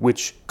do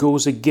which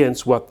goes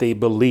against what they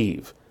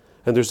believe.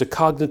 And there's a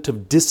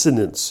cognitive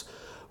dissonance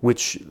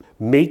which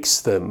makes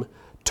them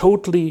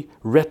totally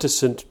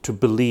reticent to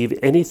believe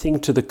anything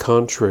to the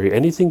contrary,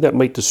 anything that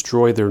might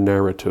destroy their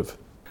narrative.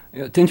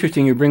 It's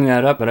interesting you bring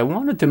that up, but I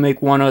wanted to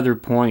make one other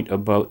point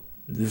about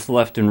this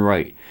left and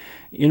right.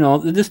 You know,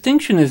 the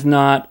distinction is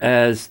not,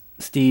 as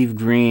Steve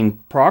Green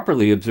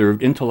properly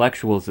observed,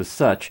 intellectuals as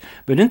such,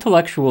 but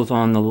intellectuals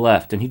on the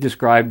left, and he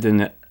described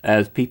them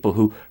as people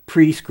who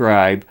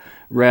prescribe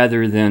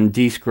rather than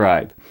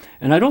describe.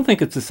 And I don't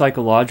think it's a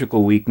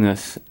psychological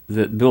weakness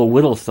that Bill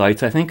Whittle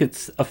cites. I think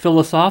it's a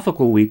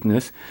philosophical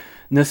weakness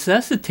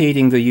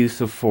necessitating the use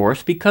of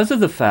force because of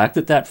the fact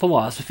that that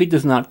philosophy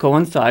does not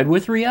coincide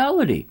with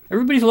reality.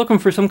 Everybody's looking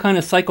for some kind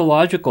of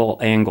psychological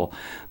angle.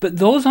 But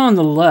those on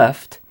the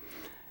left,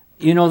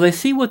 you know, they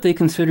see what they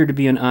consider to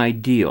be an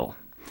ideal.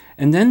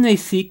 And then they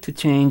seek to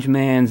change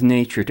man's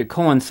nature to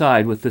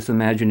coincide with this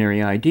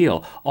imaginary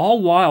ideal,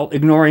 all while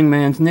ignoring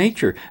man's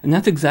nature. And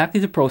that's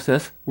exactly the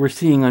process we're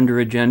seeing under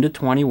Agenda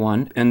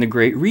 21 and the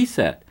Great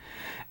Reset.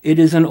 It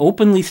is an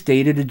openly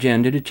stated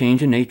agenda to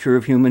change the nature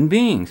of human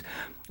beings.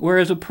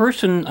 Whereas a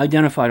person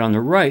identified on the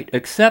right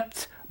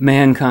accepts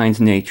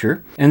mankind's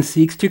nature and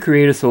seeks to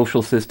create a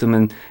social system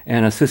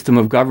and a system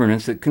of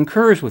governance that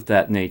concurs with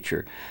that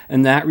nature.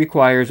 And that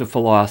requires a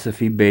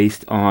philosophy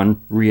based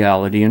on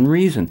reality and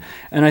reason.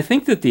 And I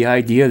think that the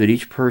idea that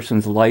each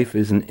person's life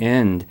is an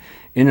end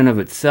in and of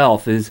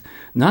itself is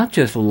not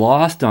just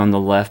lost on the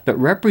left, but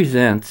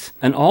represents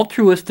an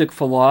altruistic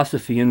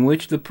philosophy in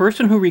which the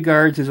person who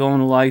regards his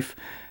own life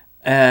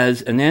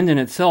as an end in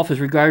itself is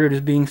regarded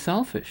as being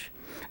selfish,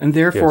 and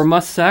therefore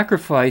must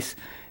sacrifice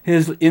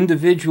his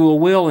individual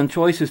will and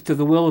choices to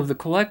the will of the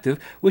collective,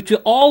 which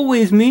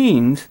always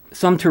means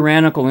some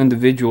tyrannical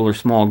individual or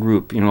small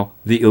group, you know,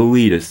 the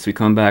elitists. We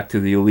come back to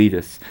the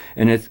elitists.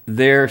 And it's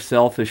their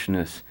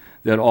selfishness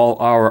that all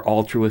our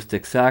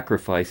altruistic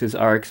sacrifices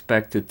are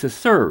expected to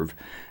serve.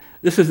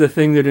 This is the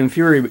thing that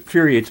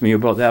infuriates me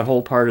about that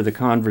whole part of the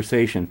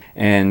conversation.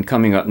 And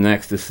coming up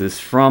next, this is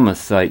from a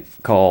site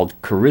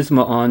called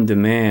Charisma on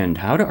Demand,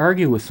 How to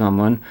Argue with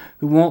Someone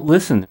Who Won't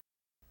Listen.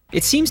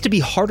 It seems to be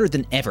harder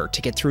than ever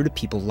to get through to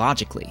people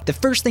logically. The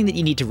first thing that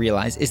you need to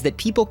realize is that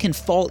people can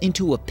fall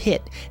into a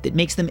pit that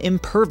makes them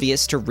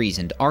impervious to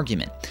reasoned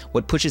argument.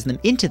 What pushes them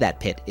into that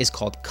pit is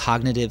called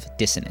cognitive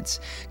dissonance.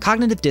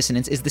 Cognitive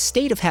dissonance is the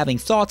state of having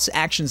thoughts,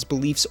 actions,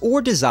 beliefs,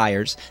 or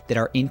desires that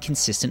are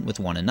inconsistent with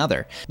one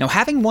another. Now,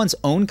 having one's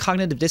own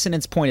cognitive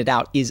dissonance pointed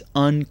out is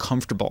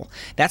uncomfortable.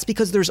 That's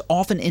because there's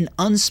often an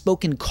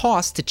unspoken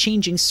cost to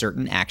changing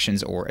certain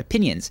actions or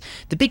opinions.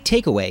 The big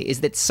takeaway is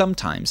that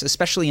sometimes,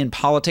 especially in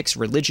politics,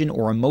 religion,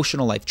 or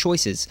emotional life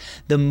choices,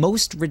 the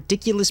most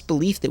ridiculous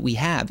belief that we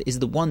have is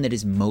the one that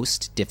is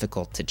most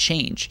difficult to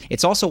change.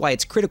 It's also why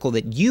it's critical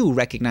that you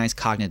recognize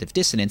cognitive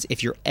dissonance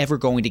if you're ever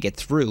going to get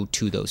through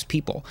to those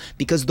people.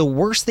 Because the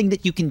worst thing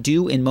that you can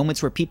do in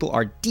moments where people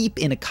are deep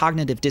in a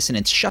cognitive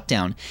dissonance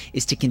shutdown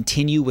is to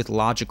continue with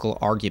logical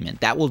argument.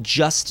 That will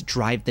just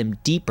drive them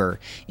deeper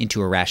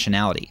into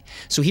irrationality.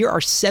 So here are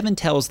 7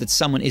 tells that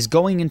someone is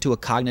going into a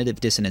cognitive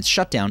dissonance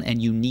shutdown,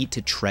 and you need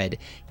to tread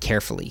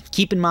carefully.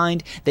 Keep in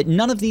mind that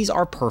none of these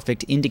are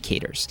perfect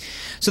indicators.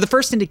 So the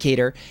first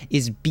indicator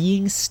is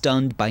being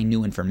stunned by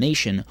new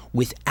information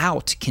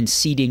without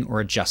conceding or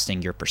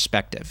adjusting your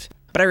perspective.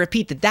 But I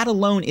repeat that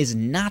alone is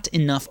not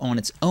enough on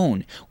its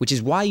own, which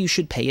is why you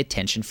should pay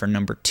attention for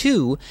number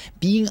 2,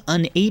 being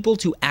unable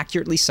to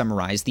accurately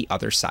summarize the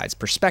other side's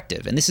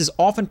perspective. And this is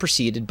often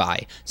preceded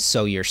by,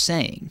 "so you're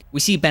saying." We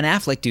see Ben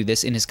Affleck do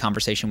this in his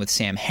conversation with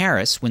Sam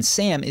Harris when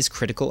Sam is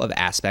critical of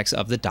aspects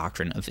of the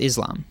doctrine of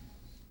Islam.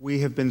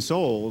 We have been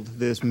sold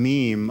this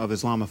meme of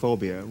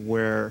Islamophobia,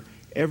 where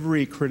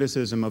every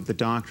criticism of the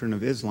doctrine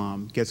of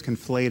Islam gets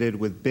conflated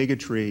with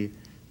bigotry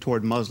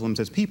toward Muslims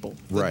as people.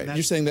 Right.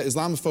 You're saying that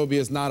Islamophobia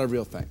is not a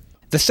real thing.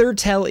 The third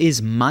tell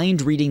is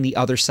mind reading the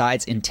other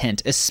side's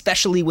intent,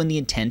 especially when the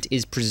intent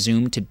is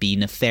presumed to be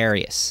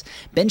nefarious.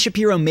 Ben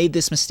Shapiro made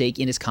this mistake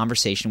in his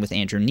conversation with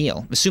Andrew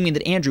Neil, assuming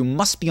that Andrew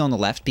must be on the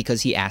left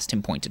because he asked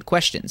him pointed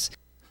questions.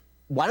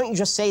 Why don't you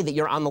just say that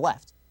you're on the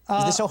left?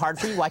 Is this so hard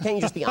for you? Why can't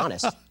you just be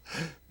honest?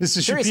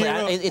 Mr. Seriously,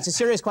 Shapiro, it's a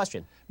serious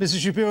question. Mr.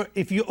 Shapiro,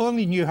 if you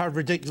only knew how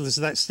ridiculous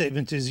that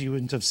statement is, you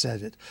wouldn't have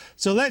said it.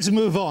 So let's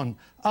move on.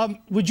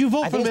 Would you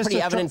vote for Mr. Trump? I think it's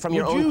pretty evident from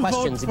your own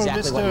questions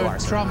exactly what you are.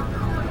 Trump?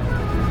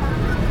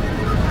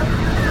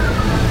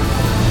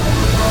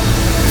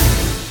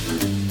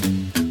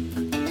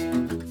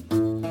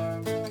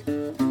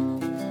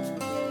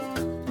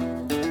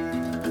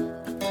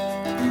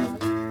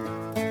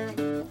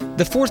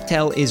 The fourth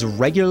tell is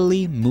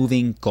regularly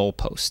moving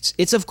goalposts.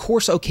 It's of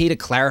course okay to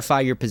clarify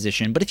your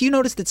position, but if you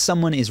notice that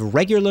someone is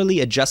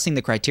regularly adjusting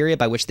the criteria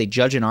by which they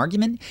judge an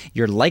argument,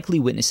 you're likely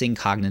witnessing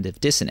cognitive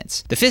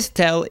dissonance. The fifth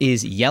tell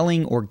is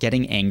yelling or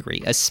getting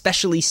angry,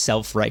 especially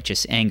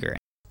self-righteous anger.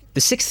 The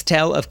sixth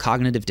tell of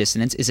cognitive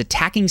dissonance is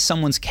attacking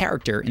someone's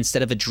character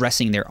instead of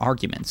addressing their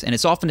arguments, and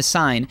it's often a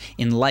sign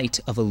in light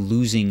of a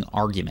losing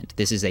argument.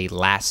 This is a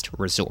last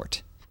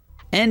resort.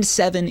 And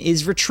 7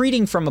 is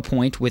retreating from a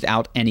point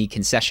without any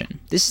concession.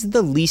 This is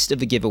the least of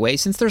the giveaway,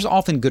 since there's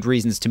often good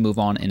reasons to move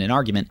on in an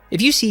argument. If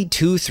you see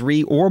 2,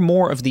 3, or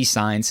more of these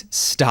signs,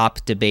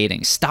 stop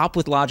debating. Stop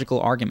with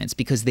logical arguments,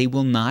 because they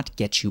will not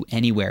get you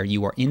anywhere.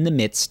 You are in the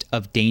midst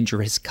of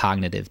dangerous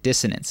cognitive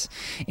dissonance.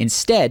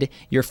 Instead,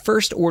 your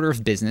first order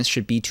of business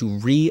should be to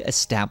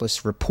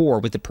re-establish rapport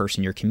with the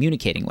person you're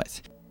communicating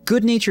with.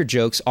 Good-natured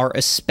jokes are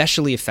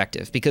especially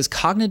effective because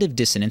cognitive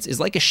dissonance is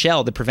like a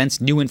shell that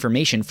prevents new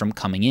information from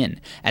coming in.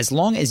 As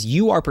long as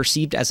you are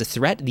perceived as a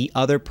threat, the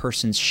other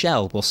person's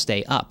shell will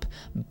stay up.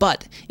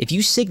 But if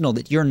you signal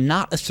that you're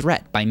not a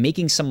threat by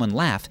making someone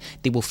laugh,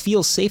 they will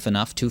feel safe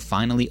enough to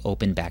finally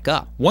open back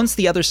up. Once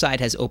the other side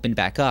has opened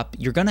back up,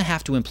 you're going to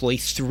have to employ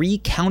 3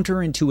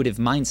 counterintuitive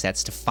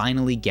mindsets to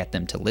finally get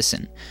them to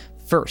listen.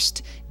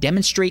 First,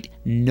 demonstrate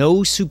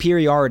no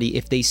superiority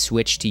if they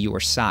switch to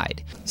your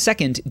side.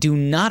 Second, do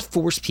not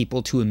force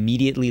people to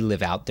immediately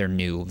live out their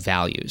new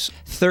values.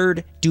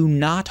 Third, do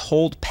not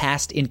hold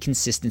past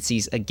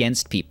inconsistencies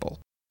against people.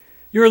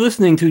 You're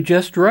listening to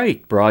Just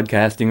Right,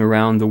 broadcasting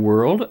around the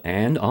world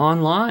and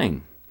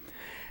online.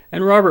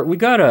 And Robert, we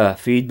got a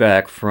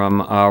feedback from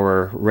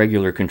our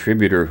regular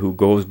contributor who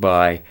goes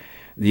by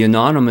the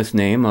anonymous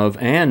name of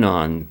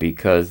Anon,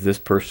 because this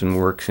person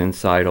works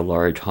inside a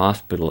large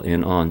hospital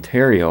in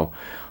Ontario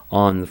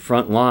on the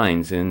front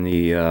lines in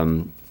the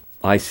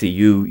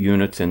ICU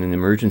units and in the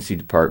emergency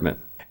department.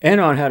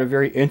 Anon had a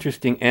very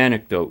interesting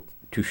anecdote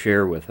to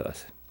share with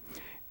us.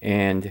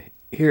 And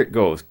here it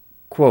goes.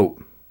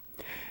 Quote,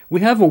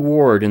 "We have a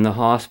ward in the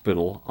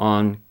hospital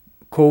on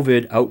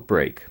COVID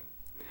outbreak,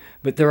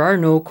 but there are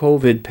no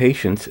COVID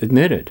patients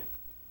admitted.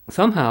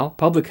 Somehow,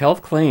 public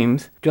health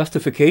claims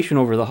justification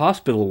over the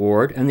hospital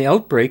ward, and the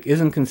outbreak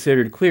isn't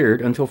considered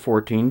cleared until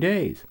 14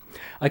 days.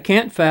 I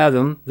can't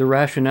fathom the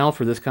rationale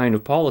for this kind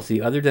of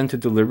policy other than to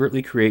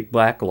deliberately create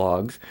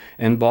backlogs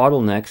and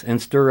bottlenecks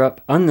and stir up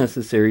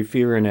unnecessary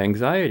fear and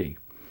anxiety.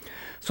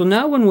 So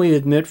now when we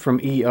admit from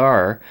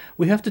ER,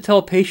 we have to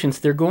tell patients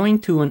they're going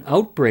to an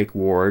outbreak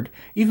ward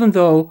even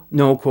though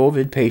no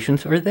COVID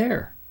patients are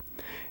there.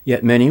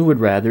 Yet many would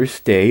rather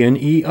stay in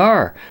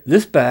ER.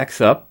 This backs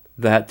up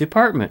that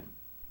department.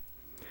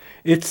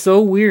 It's so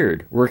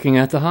weird working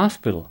at the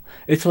hospital.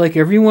 It's like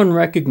everyone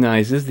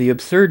recognizes the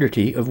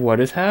absurdity of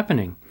what is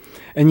happening,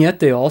 and yet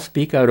they all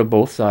speak out of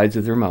both sides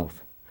of their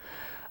mouth.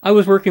 I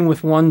was working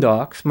with one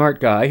doc,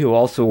 smart guy, who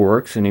also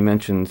works, and he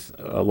mentions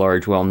a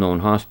large, well-known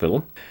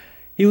hospital.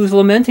 He was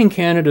lamenting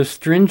Canada's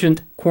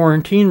stringent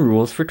quarantine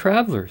rules for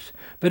travelers,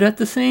 but at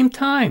the same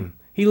time,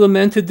 he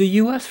lamented the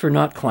U.S. for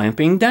not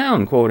clamping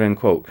down,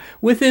 quote-unquote,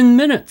 within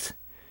minutes.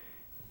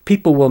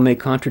 People will make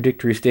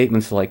contradictory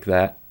statements like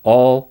that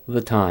all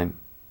the time.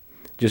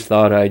 Just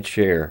thought I'd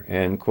share."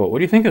 End quote. What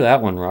do you think of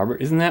that one,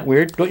 Robert? Isn't that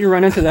weird? Don't you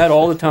run into that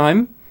all the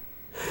time?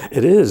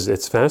 It is.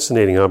 It's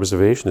fascinating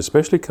observation,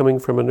 especially coming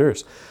from a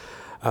nurse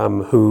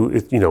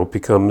who,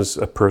 becomes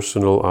a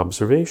personal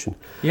observation.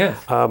 Yes.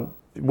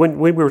 When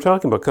we were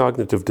talking about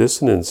cognitive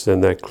dissonance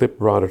and that clip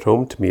brought it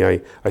home to me,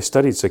 I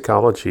studied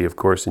psychology, of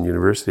course, in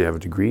university. I have a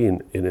degree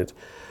in it.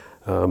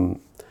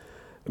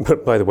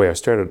 But by the way, I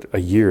started a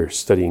year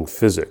studying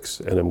physics,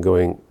 and I'm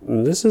going,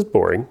 this is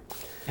boring.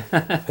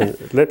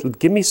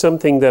 Give me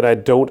something that I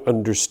don't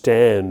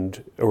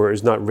understand or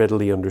is not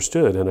readily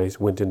understood. And I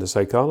went into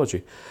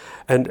psychology.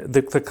 And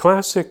the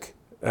classic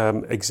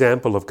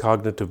example of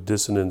cognitive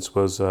dissonance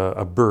was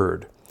a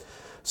bird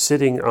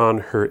sitting on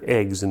her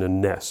eggs in a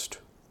nest.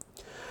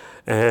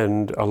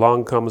 And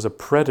along comes a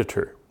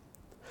predator.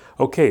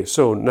 Okay,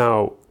 so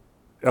now,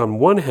 on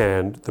one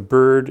hand, the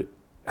bird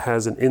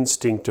has an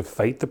instinct to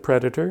fight the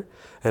predator,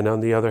 and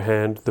on the other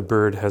hand, the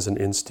bird has an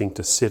instinct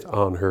to sit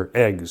on her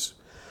eggs.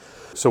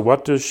 So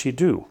what does she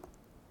do?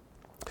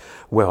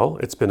 Well,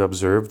 it's been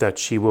observed that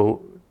she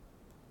will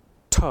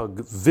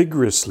tug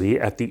vigorously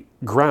at the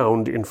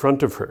ground in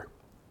front of her,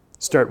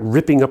 start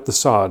ripping up the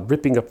sod,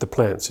 ripping up the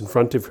plants in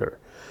front of her.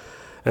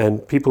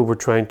 And people were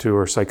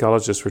or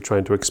psychologists were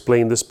trying to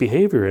explain this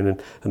behavior, and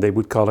they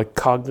would call it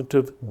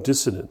cognitive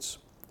dissonance.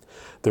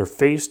 They're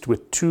faced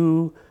with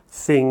two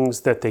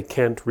things that they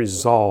can't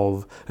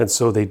resolve, and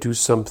so they do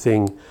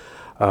something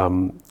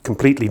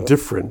completely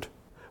different.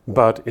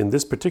 But in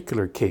this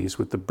particular case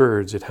with the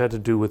birds, it had to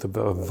do with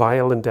a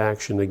violent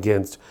action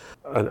against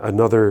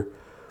another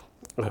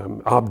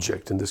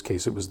object. In this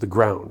case, it was the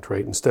ground,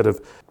 right? Instead of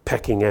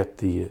pecking at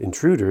the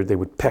intruder, they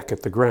would peck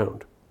at the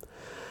ground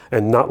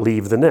and not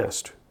leave the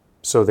nest.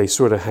 So they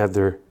sort of had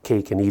their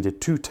cake and eat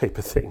it too type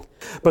of thing.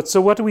 But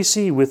so what do we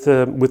see with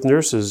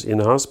nurses in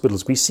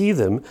hospitals? We see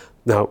them,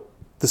 now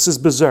this is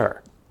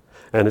bizarre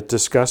and it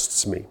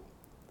disgusts me,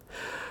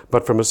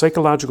 But from a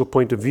psychological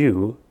point of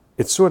view,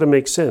 it sort of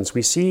makes sense.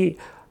 We see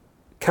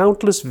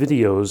countless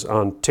videos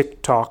on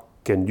TikTok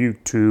and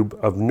YouTube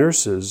of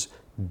nurses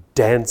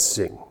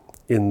dancing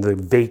in the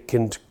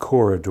vacant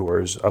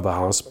corridors of a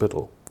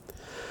hospital.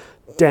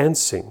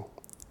 Dancing.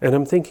 And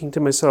I'm thinking to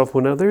myself,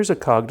 well, now there's a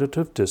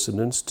cognitive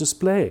dissonance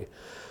display.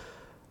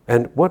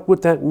 And what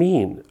would that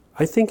mean?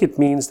 I think it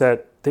means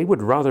that they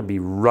would rather be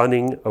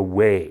running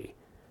away.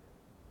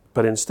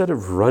 But instead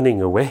of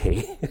running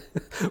away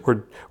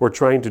or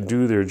trying to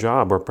do their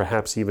job, or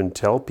perhaps even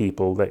tell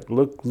people that,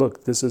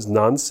 look, this is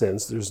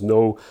nonsense, there's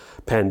no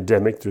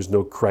pandemic, there's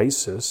no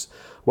crisis,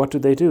 what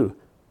do?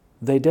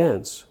 They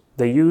dance.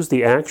 They use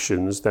the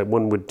actions that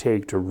one would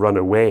take to run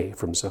away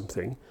from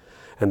something,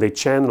 and they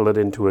channel it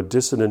into a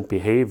dissonant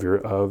behavior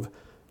of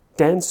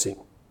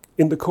dancing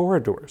in the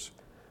corridors.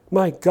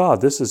 My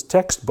God, this is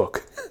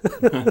textbook.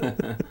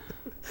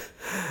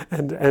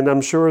 And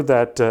I'm sure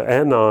that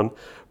Anon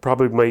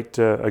probably might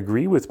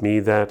agree with me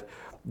that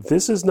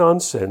this is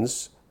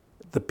nonsense.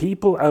 The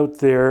people out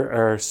there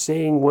are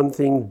saying one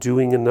thing,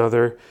 doing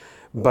another,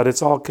 but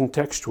it's all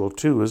contextual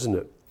too, isn't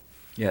it?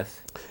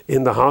 Yes.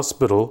 In the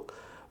hospital,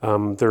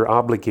 they're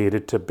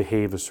obligated to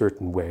behave a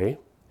certain way.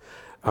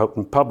 Out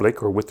in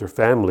public or with their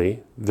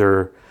family,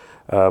 they're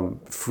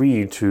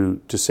free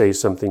to say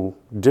something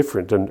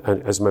different. And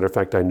as a matter of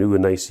fact, I knew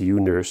an ICU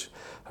nurse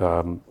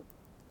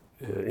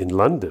in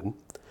London.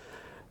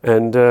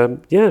 And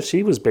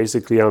she was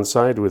basically on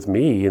side with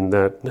me in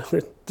that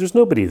there's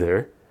nobody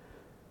there.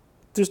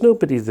 There's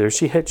nobody there.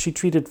 She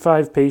treated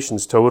 5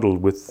 patients total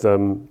with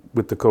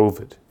the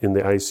COVID in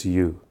the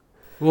ICU.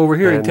 Well,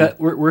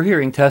 we're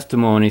hearing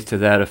testimonies to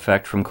that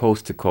effect from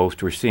coast to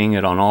coast. We're seeing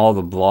it on all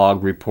the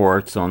blog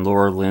reports, on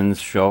Laura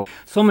Lynn's show.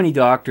 So many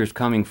doctors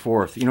coming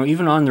forth,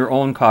 even on their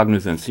own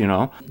cognizance,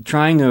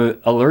 trying to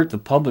alert the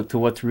public to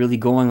what's really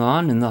going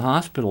on in the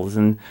hospitals.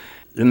 And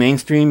the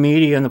mainstream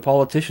media and the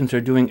politicians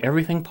are doing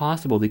everything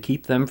possible to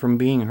keep them from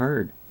being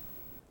heard.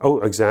 Oh,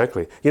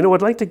 exactly.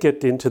 I'd like to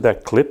get into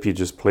that clip you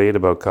just played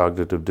about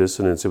cognitive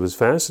dissonance. It was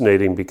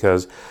fascinating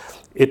because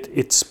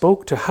it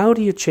spoke to how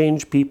do you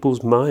change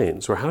people's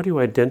minds, or how do you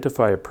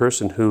identify a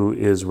person who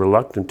is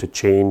reluctant to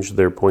change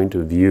their point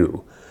of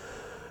view,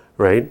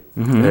 right?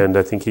 Mm-hmm. And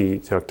I think he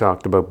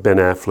talked about Ben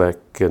Affleck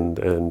and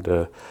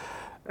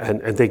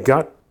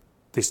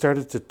they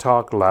started to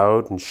talk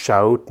loud and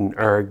shout and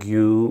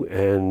argue,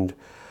 and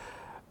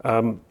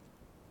I'm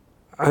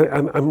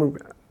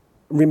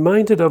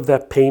reminded of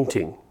that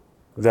painting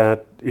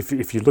that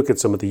if you look at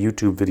some of the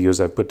YouTube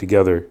videos I've put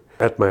together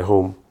at my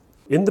home,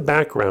 in the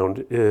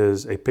background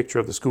is a picture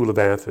of the School of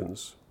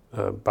Athens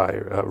by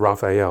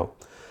Raphael.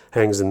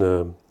 Hangs in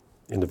the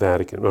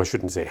Vatican. No, I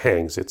shouldn't say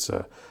hangs, it's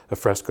a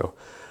fresco.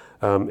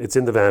 It's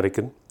in the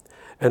Vatican,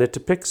 and it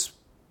depicts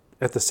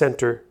at the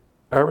center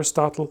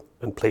Aristotle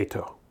and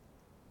Plato,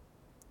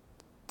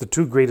 the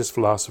 2 greatest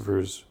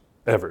philosophers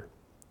ever.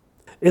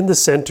 In the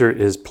center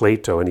is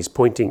Plato, and he's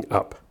pointing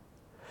up,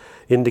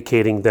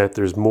 indicating that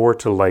there's more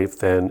to life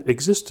than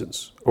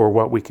existence, or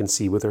what we can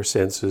see with our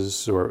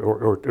senses,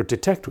 or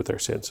detect with our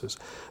senses.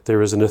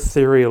 There is an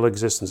ethereal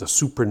existence, a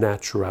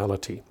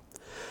supernaturality.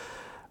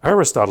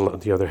 Aristotle,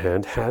 on the other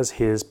hand, has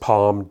his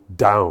palm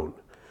down,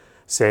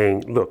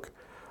 saying, look,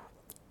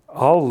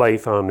 all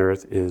life on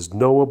earth is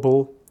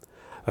knowable,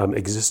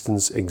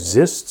 existence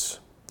exists,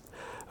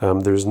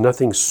 there's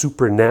nothing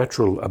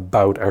supernatural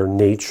about our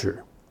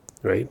nature,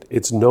 right?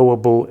 It's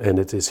knowable and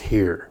it is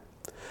here.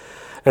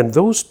 And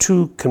those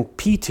 2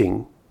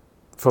 competing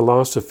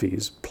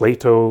philosophies,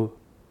 Plato,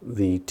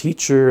 the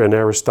teacher, and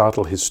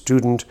Aristotle, his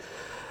student,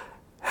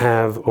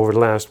 have over the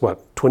last,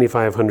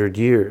 2,500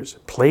 years,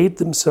 played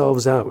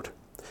themselves out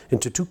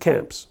into 2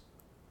 camps.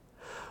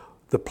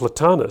 The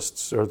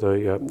Platonists, are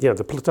the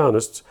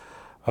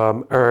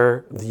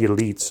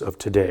elites of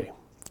today.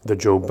 The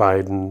Joe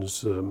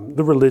Bidens,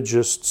 the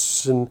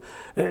religionists, and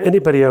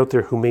anybody out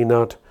there who may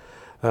not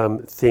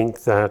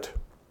think that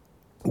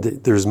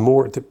there's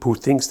more, who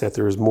thinks that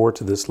there is more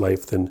to this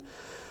life than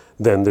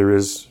there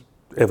is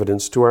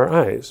evidence to our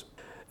eyes.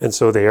 And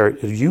so they are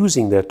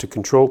using that to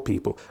control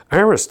people.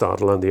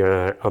 Aristotle, on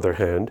the other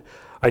hand,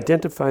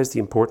 identifies the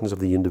importance of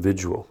the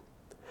individual.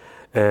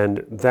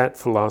 And that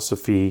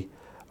philosophy,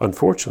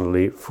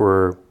 unfortunately,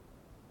 for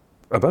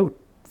about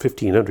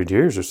 1,500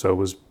 years or so,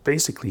 was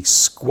basically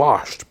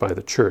squashed by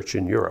the church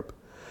in Europe,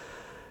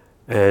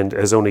 and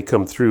has only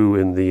come through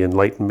in the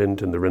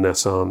Enlightenment and the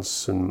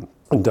Renaissance and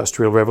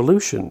Industrial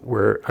Revolution,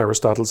 where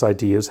Aristotle's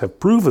ideas have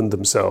proven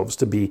themselves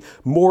to be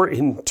more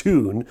in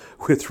tune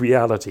with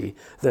reality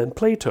than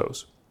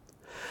Plato's.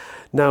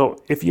 Now,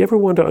 if you ever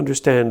want to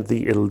understand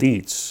the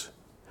elites,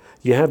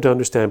 you have to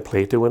understand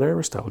Plato and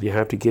Aristotle. You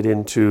have to get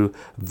into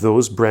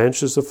those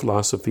branches of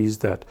philosophies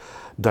that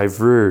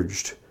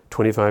diverged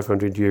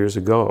 2,500 years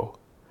ago.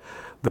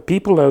 The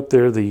people out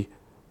there,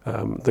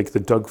 like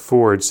the Doug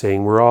Ford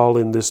saying, we're all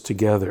in this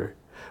together.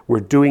 We're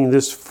doing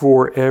this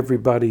for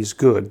everybody's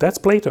good. That's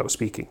Plato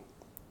speaking.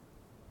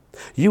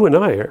 You and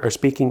I are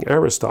speaking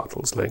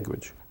Aristotle's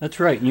language. That's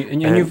right.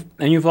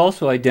 You've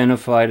also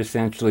identified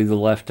essentially the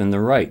left and the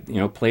right.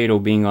 Plato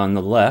being on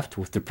the left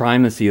with the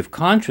primacy of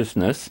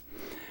consciousness,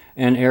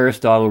 and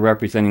Aristotle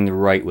representing the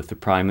right with the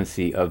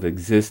primacy of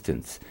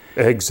existence.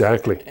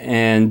 Exactly.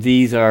 And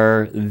these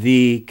are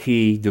the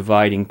key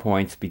dividing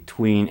points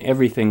between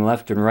everything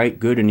left and right,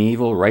 good and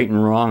evil, right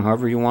and wrong,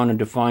 however you want to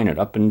define it,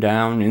 up and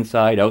down,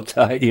 inside,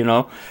 outside,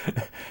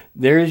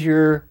 There's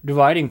your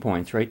dividing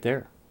points right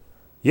there.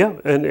 Yeah,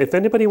 and if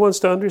anybody wants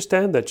to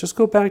understand that, just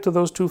go back to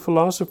those two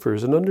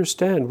philosophers and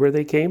understand where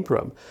they came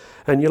from.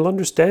 And you'll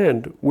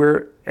understand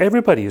where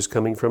everybody is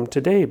coming from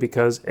today,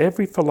 because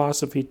every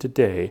philosophy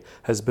today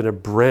has been a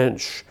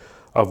branch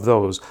of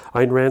those.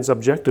 Ayn Rand's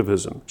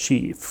objectivism.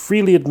 She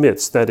freely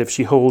admits that if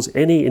she holds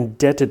any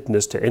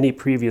indebtedness to any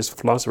previous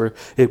philosopher,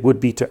 it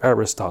would be to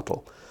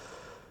Aristotle.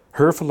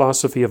 Her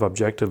philosophy of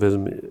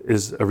objectivism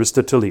is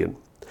Aristotelian.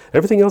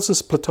 Everything else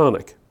is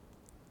Platonic.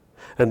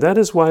 And that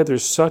is why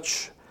there's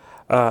such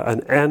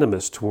an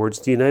animus towards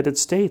the United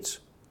States.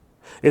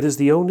 It is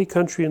the only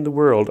country in the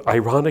world,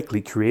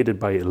 ironically created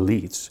by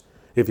elites.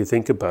 If you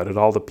think about it,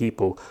 all the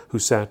people who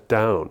sat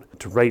down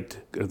to write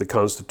the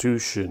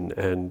Constitution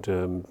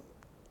and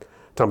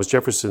Thomas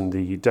Jefferson,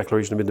 the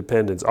Declaration of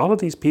Independence, all of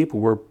these people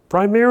were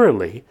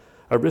primarily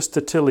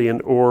Aristotelian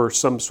or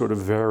some sort of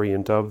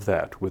variant of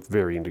that, with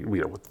varying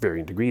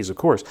degrees, of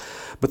course.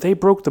 But they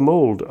broke the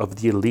mold of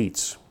the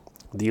elites.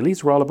 The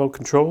elites were all about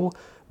control.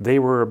 They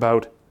were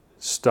about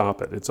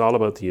stop it. It's all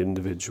about the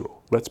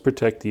individual. Let's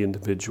protect the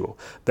individual.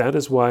 That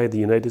is why the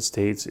United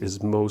States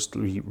is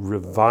mostly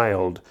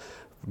reviled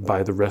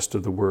by the rest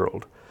of the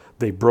world.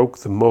 They broke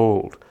the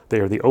mold. They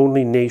are the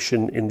only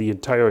nation in the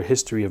entire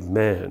history of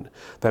man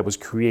that was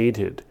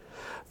created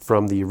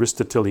from the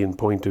Aristotelian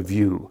point of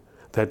view,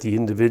 that the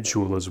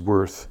individual is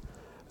worth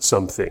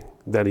something,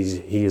 that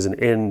he is an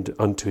end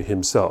unto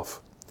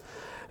himself,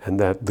 and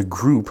that the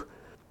group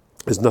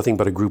is nothing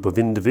but a group of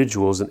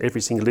individuals, and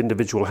every single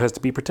individual has to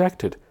be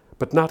protected,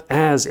 but not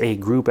as a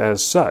group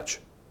as such,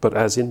 but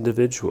as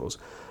individuals.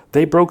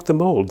 They broke the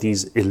mold,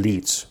 these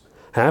elites.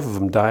 Half of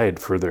them died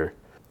for their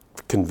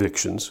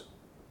convictions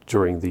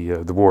during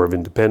the War of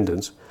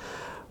Independence.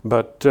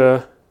 But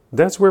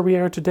that's where we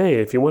are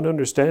today. If you want to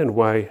understand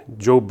why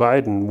Joe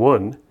Biden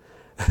won,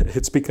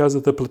 it's because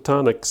of the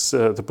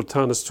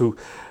Platonists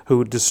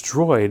who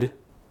destroyed,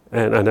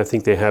 and I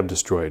think they have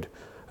destroyed,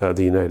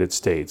 the United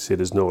States. It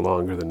is no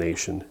longer the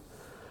nation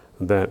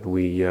that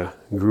we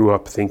grew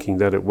up thinking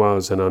that it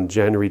was. And on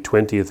January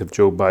 20th, if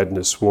Joe Biden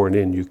is sworn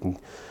in, you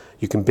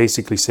can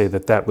basically say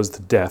that that was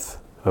the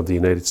death of the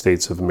United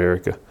States of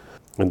America,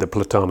 and the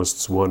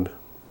Platonists won.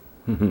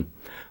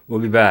 We'll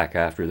be back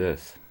after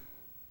this.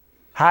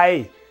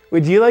 Hi,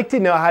 would you like to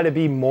know how to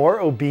be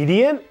more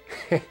obedient?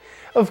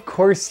 Of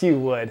course you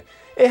would.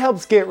 It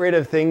helps get rid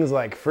of things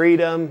like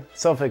freedom,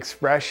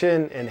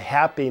 self-expression, and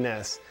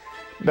happiness.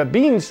 But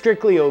being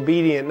strictly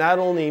obedient not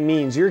only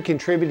means you're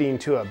contributing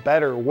to a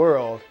better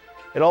world,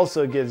 it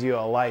also gives you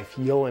a life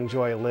you'll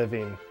enjoy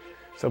living.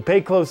 So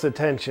pay close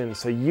attention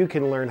so you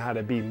can learn how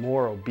to be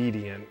more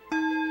obedient.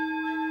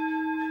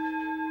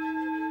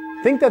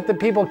 Think that the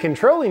people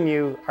controlling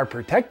you are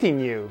protecting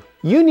you.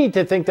 You need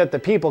to think that the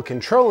people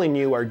controlling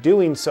you are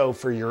doing so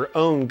for your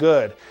own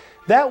good.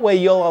 That way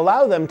you'll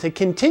allow them to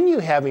continue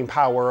having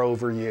power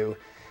over you.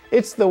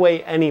 It's the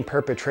way any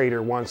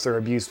perpetrator wants their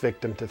abuse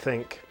victim to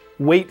think.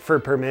 Wait for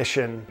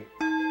permission.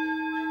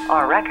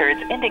 Our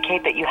records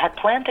indicate that you had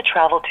planned to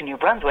travel to New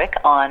Brunswick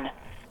on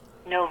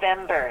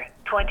November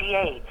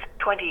 28th,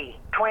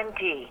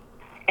 2020,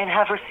 and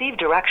have received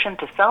direction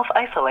to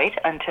self-isolate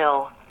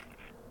until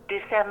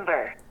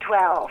December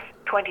 12th,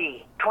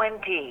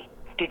 2020.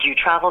 Did you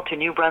travel to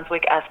New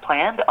Brunswick as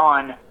planned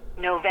on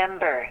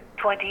November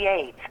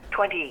 28th,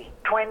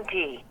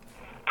 2020?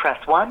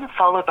 Press 1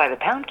 followed by the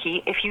pound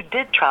key if you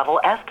did travel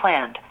as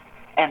planned,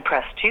 and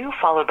press 2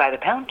 followed by the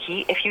pound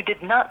key if you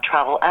did not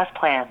travel as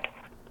planned.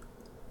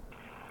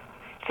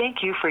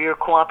 Thank you for your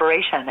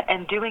cooperation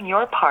and doing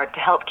your part to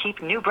help keep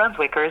New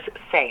Brunswickers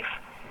safe.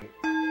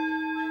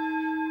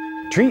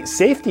 Treat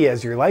safety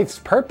as your life's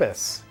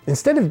purpose.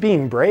 Instead of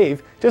being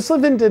brave, just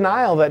live in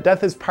denial that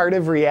death is part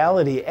of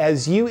reality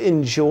as you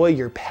enjoy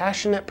your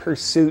passionate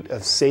pursuit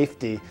of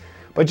safety.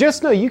 But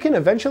just know you can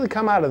eventually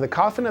come out of the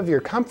coffin of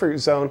your comfort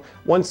zone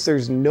once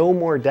there's no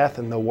more death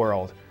in the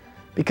world,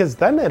 because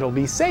then it'll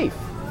be safe.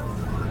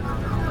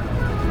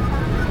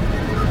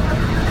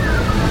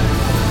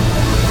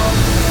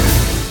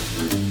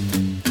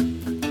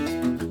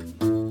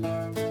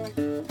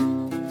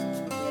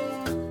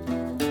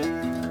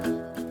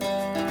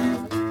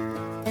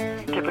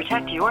 To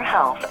protect your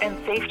health and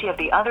safety of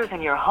the others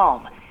in your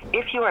home,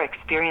 if you are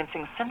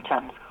experiencing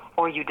symptoms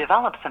or you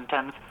develop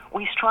symptoms,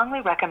 we strongly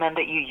recommend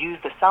that you use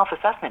the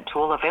self-assessment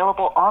tool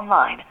available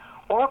online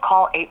or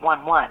call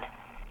 811.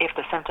 If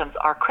the symptoms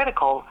are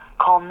critical,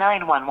 call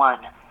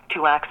 911.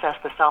 To access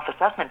the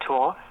self-assessment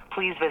tool,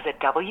 please visit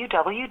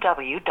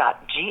www.gnb.ca.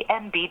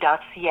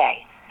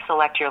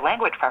 Select your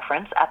language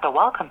preference at the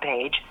Welcome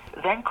page,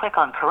 then click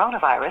on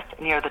Coronavirus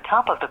near the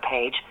top of the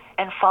page,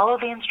 and follow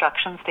the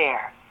instructions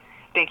there.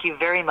 Thank you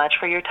very much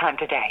for your time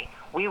today.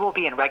 We will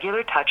be in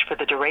regular touch for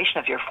the duration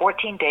of your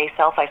 14-day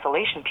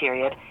self-isolation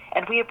period,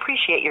 and we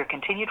appreciate your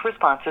continued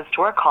responses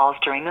to our calls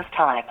during this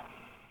time.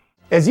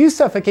 As you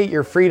suffocate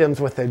your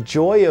freedoms with the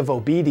joy of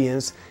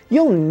obedience,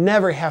 you'll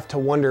never have to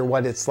wonder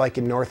what it's like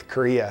in North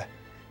Korea,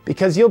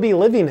 because you'll be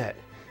living it.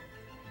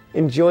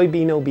 Enjoy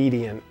being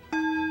obedient.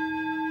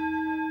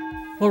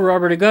 Well,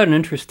 Robert, I got an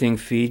interesting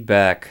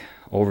feedback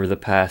over the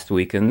past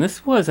week, and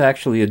this was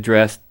actually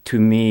addressed to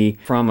me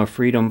from a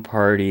Freedom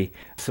Party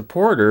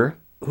supporter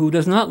who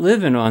does not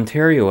live in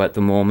Ontario at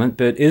the moment,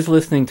 but is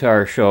listening to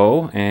our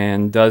show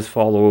and does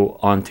follow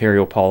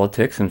Ontario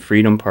politics and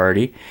Freedom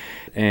Party.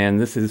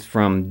 And this is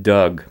from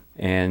Doug,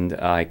 and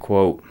I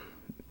quote,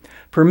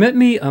 "Permit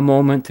me a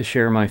moment to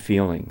share my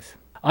feelings.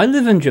 I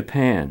live in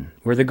Japan,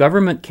 where the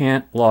government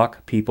can't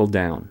lock people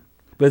down.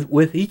 But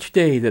with each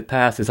day that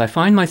passes, I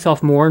find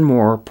myself more and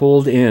more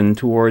pulled in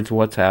towards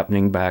what's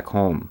happening back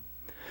home.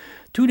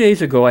 2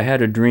 days ago, I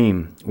had a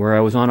dream where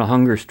I was on a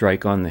hunger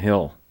strike on the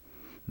hill.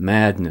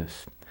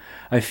 Madness.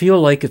 I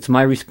feel like it's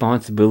my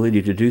responsibility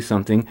to do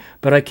something,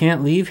 but I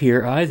can't leave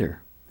here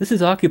either. This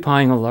is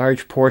occupying a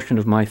large portion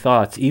of my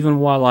thoughts, even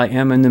while I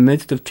am in the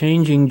midst of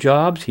changing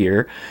jobs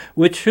here,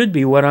 which should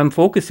be what I'm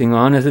focusing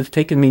on, as it's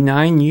taken me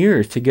 9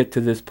 years to get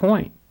to this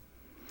point.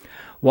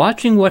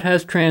 Watching what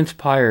has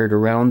transpired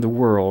around the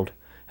world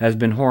has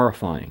been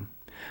horrifying,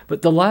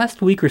 but the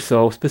last week or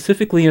so,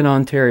 specifically in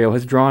Ontario,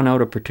 has drawn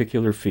out a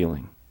particular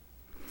feeling.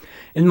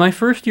 In my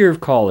first year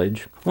of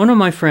college, one of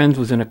my friends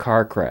was in a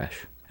car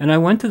crash, and I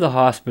went to the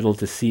hospital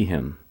to see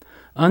him.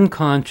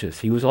 Unconscious,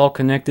 he was all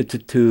connected to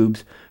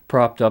tubes,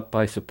 propped up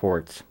by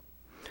supports.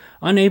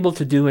 Unable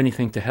to do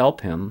anything to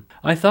help him,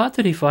 I thought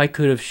that if I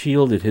could have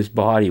shielded his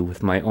body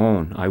with my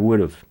own, I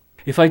would have.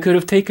 If I could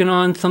have taken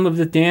on some of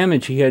the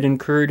damage he had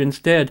incurred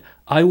instead,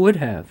 I would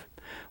have.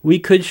 We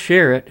could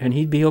share it, and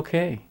he'd be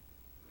okay.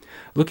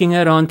 Looking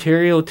at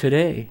Ontario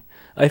today,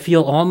 I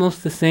feel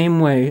almost the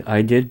same way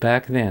I did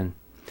back then,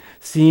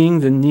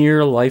 seeing the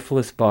near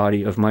lifeless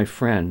body of my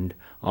friend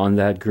on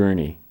that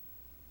gurney.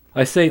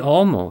 I say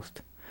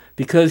almost,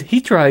 because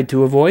he tried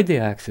to avoid the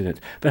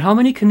accident, but how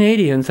many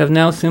Canadians have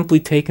now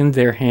simply taken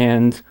their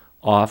hands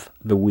off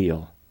the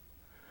wheel?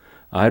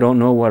 I don't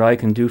know what I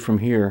can do from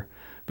here,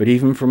 but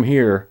even from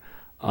here,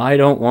 I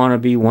don't want to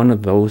be one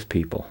of those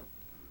people.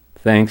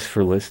 Thanks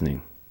for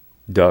listening.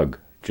 Doug,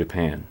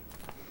 Japan."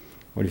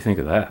 What do you think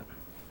of that?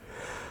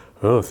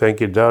 Oh, thank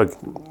you, Doug.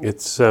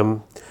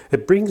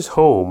 It brings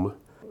home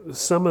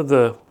some of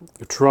the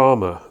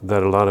trauma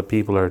that a lot of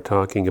people are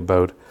talking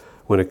about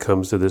when it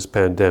comes to this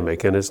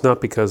pandemic, and it's not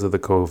because of the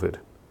COVID.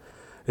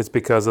 It's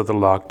because of the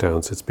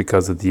lockdowns. It's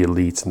because of the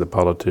elites and the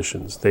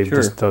politicians.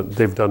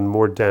 They've done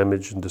more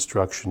damage and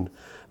destruction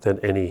than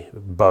any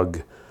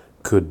bug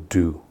could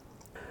do.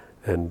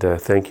 And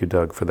thank you,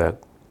 Doug, for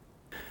that.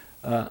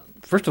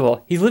 First of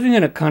all, he's living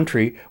in a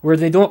country where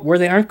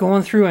they aren't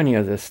going through any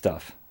of this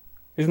stuff.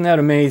 Isn't that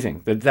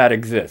amazing that that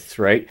exists,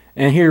 right?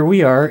 And here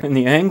we are in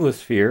the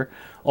Anglosphere,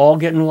 all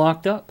getting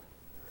locked up.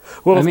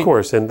 Well, of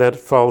course, and that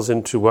falls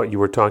into what you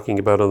were talking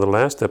about on the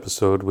last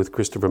episode with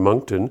Christopher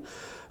Monckton,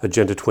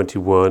 Agenda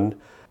 21,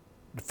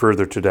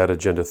 further to that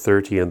Agenda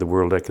 30 and the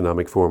World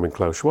Economic Forum and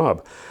Klaus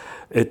Schwab.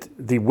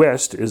 The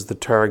West is the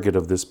target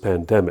of this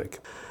pandemic.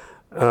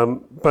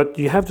 But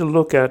you have to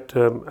look at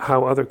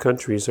how other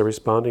countries are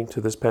responding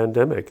to this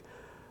pandemic.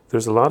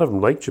 There's a lot of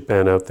them, like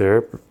Japan, out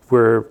there,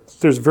 where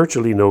there's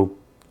virtually no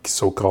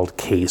so-called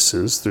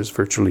cases. There's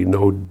virtually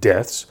no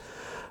deaths.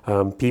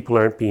 People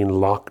aren't being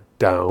locked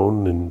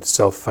down and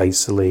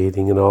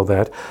self-isolating and all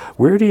that.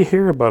 Where do you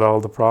hear about all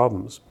the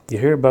problems? You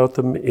hear about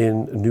them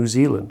in New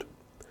Zealand,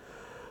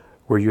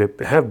 where you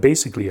have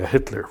basically a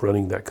Hitler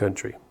running that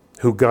country,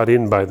 who got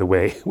in, by the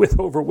way, with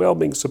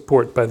overwhelming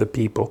support by the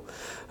people.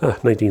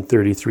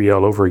 1933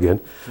 all over again.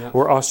 Yeah.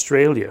 Or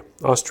Australia.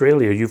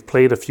 You've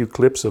played a few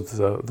clips of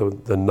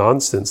the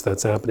nonsense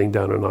that's happening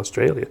down in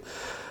Australia.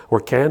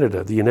 Or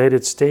Canada, the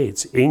United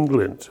States,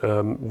 England,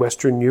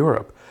 Western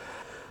Europe.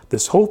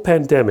 This whole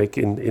pandemic,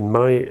 in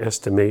my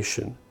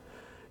estimation,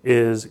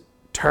 is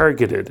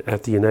targeted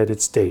at the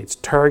United States,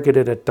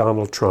 targeted at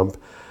Donald Trump,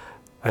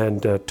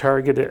 and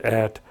targeted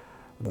at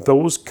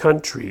those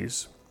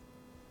countries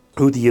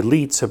who the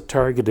elites have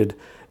targeted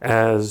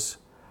as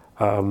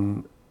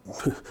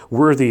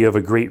worthy of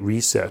a great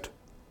reset.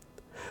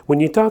 When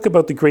you talk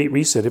about the Great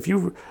Reset,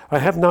 I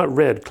have not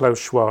read Klaus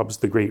Schwab's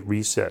The Great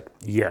Reset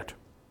yet.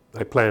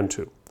 I plan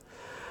to.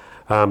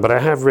 But I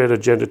have read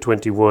Agenda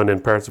 21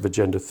 and parts of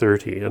Agenda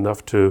 30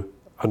 enough to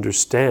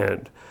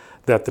understand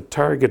that the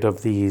target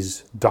of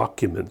these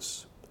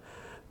documents,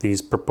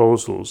 these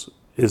proposals,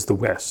 is the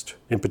West,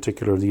 in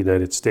particular the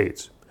United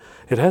States.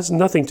 It has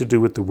nothing to do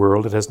with the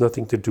world. It has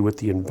nothing to do with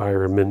the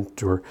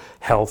environment or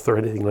health or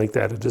anything like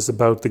that. It is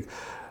about the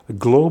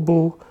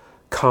global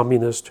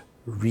communist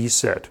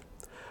reset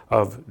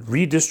of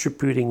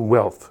redistributing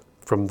wealth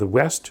from the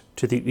west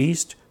to the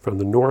east, from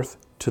the north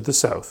to the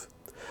south.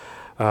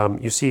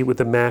 You see with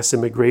the mass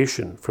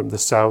immigration from the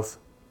south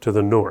to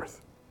the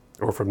north,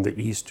 or from the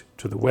east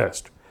to the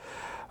west.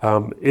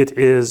 It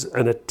is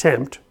an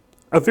attempt,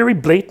 a very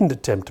blatant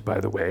attempt, by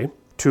the way,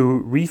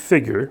 to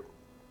refigure,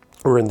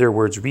 or in their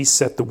words,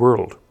 reset the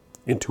world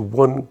into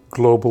one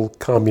global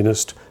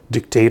communist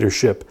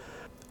dictatorship.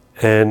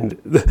 And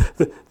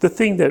the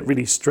thing that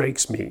really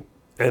strikes me,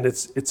 and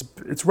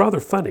it's rather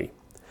funny,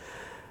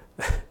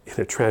 in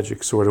a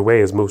tragic sort of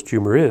way, as most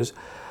humor is,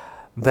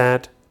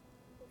 that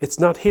it's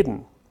not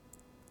hidden.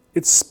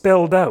 It's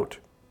spelled out.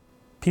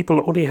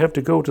 People only have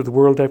to go to the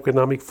World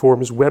Economic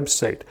Forum's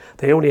website.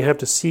 They only have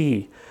to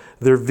see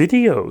their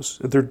videos,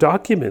 their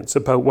documents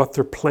about what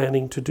they're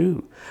planning to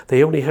do.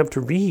 They only have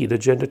to read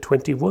Agenda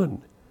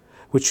 21,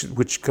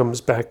 which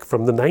comes back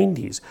from the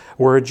 90s,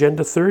 or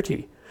Agenda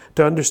 30,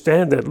 to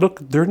understand that, look,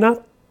 they're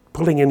not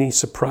pulling any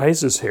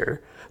surprises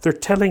here. They're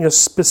telling us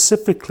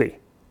specifically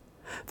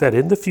that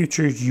in the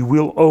future you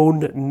will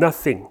own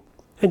nothing,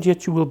 and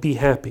yet you will be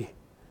happy.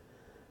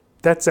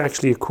 That's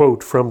actually a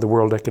quote from the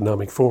World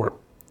Economic Forum.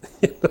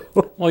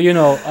 Well,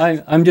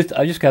 I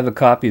just have a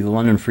copy of the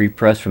London Free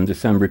Press from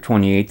December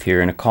 28th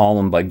here in a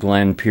column by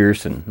Glenn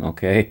Pearson,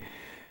 okay?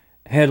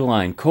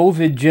 Headline,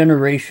 COVID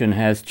generation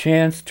has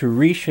chance to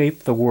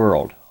reshape the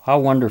world. How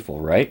wonderful,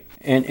 right?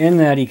 And in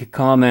that he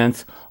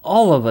comments,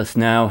 all of us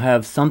now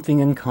have something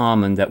in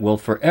common that will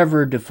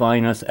forever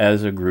define us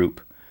as a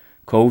group.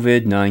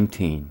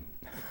 COVID-19.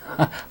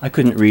 I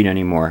couldn't read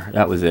anymore.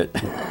 That was it.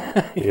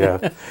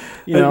 Yeah.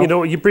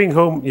 You bring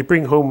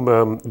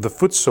home the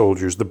foot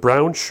soldiers, the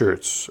brown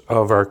shirts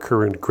of our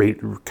current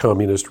great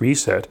communist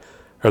reset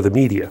are the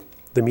media.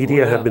 The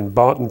media have been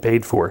bought and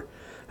paid for,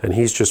 and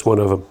he's just one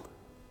of them.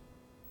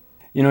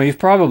 You've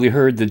probably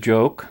heard the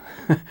joke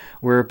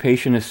where a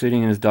patient is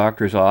sitting in his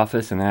doctor's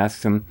office and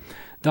asks him,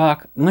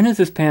 "Doc, when is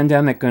this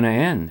pandemic going to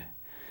end?"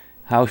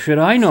 "How should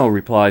I know?"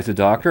 replies the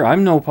doctor.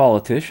 "I'm no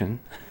politician."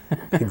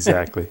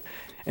 Exactly.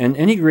 And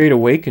any great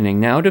awakening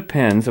now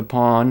depends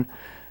upon,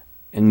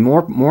 and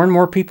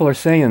more people are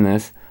saying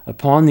this,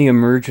 upon the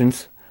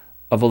emergence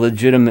of a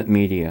legitimate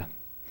media.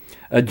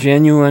 A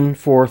genuine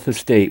fourth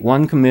estate,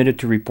 one committed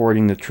to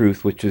reporting the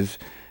truth, which is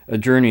a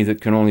journey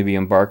that can only be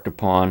embarked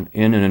upon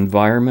in an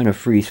environment of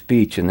free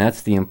speech, and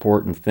that's the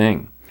important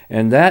thing.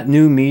 And that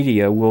new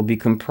media will be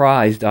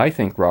comprised, I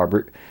think,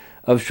 Robert,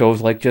 of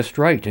shows like Just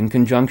Right, in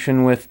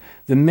conjunction with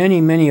the many,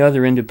 many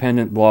other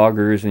independent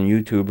bloggers and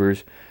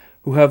YouTubers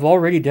who have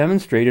already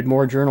demonstrated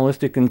more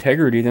journalistic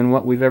integrity than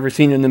what we've ever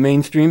seen in the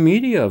mainstream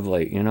media of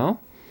late,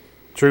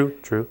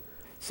 True.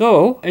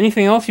 So,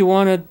 anything else you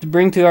wanted to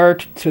bring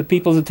to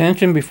people's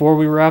attention before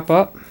we wrap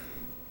up?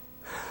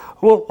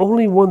 Well,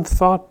 only one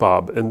thought,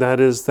 Bob, and that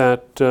is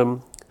that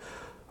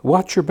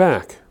watch your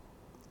back.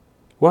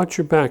 Watch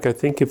your back. I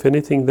think if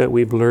anything that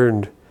we've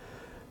learned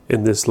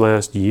in this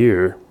last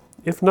year,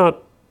 if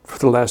not for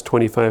the last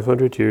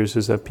 2,500 years,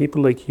 is that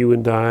people like you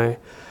and I,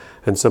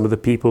 and some of the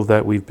people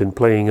that we've been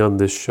playing on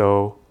this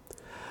show,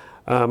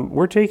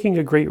 we're taking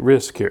a great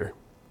risk here.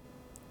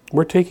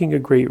 We're taking a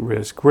great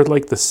risk. We're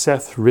like the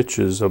Seth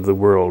Riches of the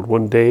world.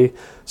 One day,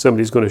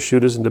 somebody's going to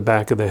shoot us in the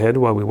back of the head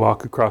while we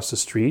walk across the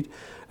street,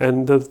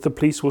 and the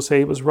police will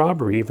say it was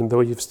robbery, even though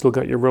you've still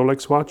got your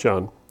Rolex watch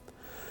on.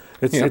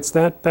 It's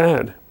that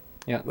bad.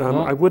 Yeah.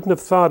 I wouldn't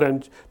have thought,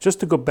 and just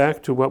to go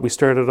back to what we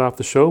started off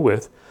the show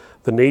with,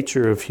 the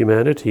nature of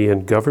humanity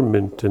and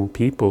government and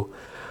people,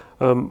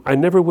 I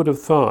never would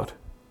have thought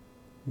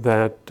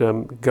that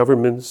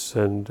governments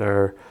and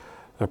our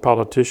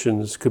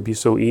politicians could be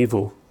so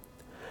evil.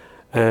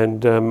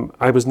 And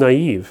I was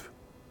naive.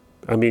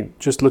 I mean,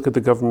 just look at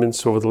the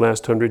governments over the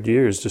last 100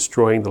 years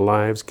destroying the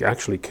lives,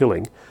 actually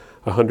killing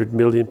 100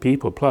 million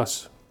people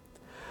plus.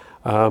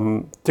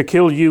 To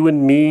kill you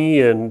and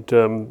me and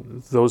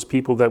those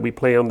people that we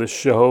play on this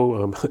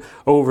show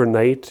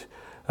overnight,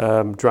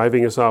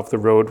 driving us off the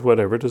road,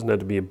 whatever, it doesn't have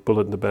to be a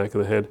bullet in the back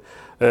of the head,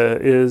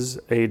 is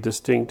a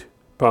distinct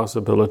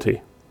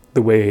possibility,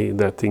 the way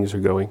that things are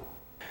going.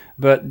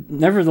 But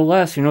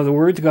nevertheless, the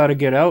word's got to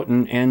get out,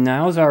 and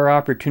now's our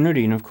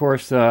opportunity. And of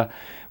course,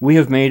 we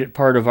have made it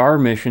part of our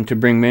mission to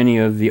bring many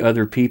of the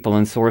other people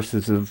and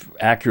sources of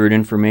accurate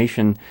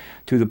information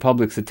to the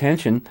public's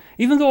attention,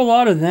 even though a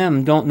lot of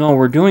them don't know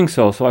we're doing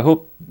so. So I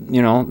hope,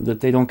 that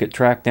they don't get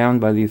tracked down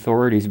by the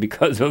authorities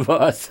because of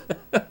us.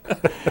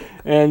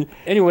 And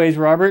anyways,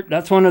 Robert,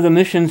 that's one of the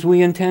missions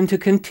we intend to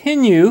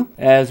continue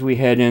as we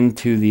head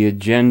into the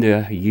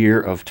agenda year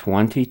of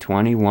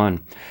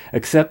 2021.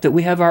 Except that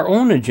we have our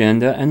own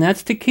agenda, and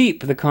that's to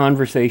keep the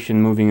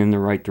conversation moving in the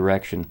right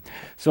direction.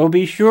 So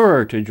be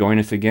sure to join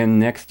us again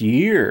next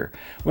year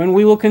when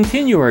we will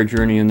continue our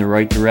journey in the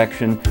right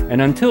direction.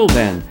 And until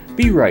then,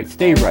 be right,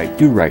 stay right,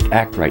 do right,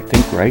 act right,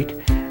 think right,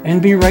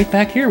 and be right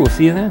back here. We'll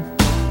see you then.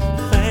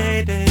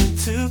 Fade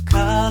into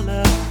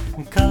color,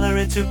 and color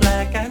into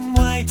black and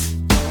white.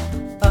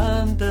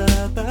 Under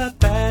the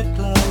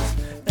bedclothes,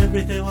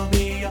 everything will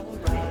be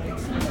alright.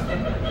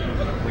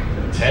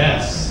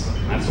 Tests.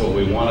 That's what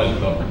we wanted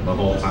the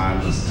whole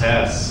time, just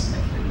tests.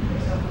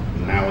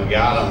 Now we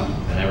got them,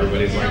 and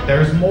everybody's like,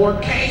 there's more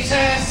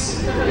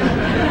cases!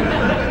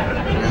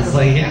 And it's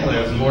like, yeah,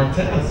 there's more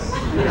tests. It's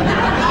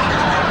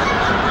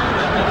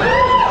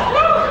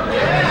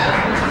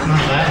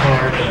not that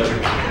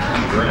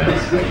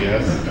I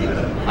guess.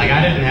 Like,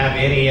 I didn't have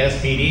any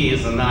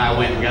STDs, and then I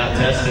went and got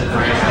tested for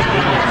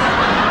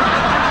STDs.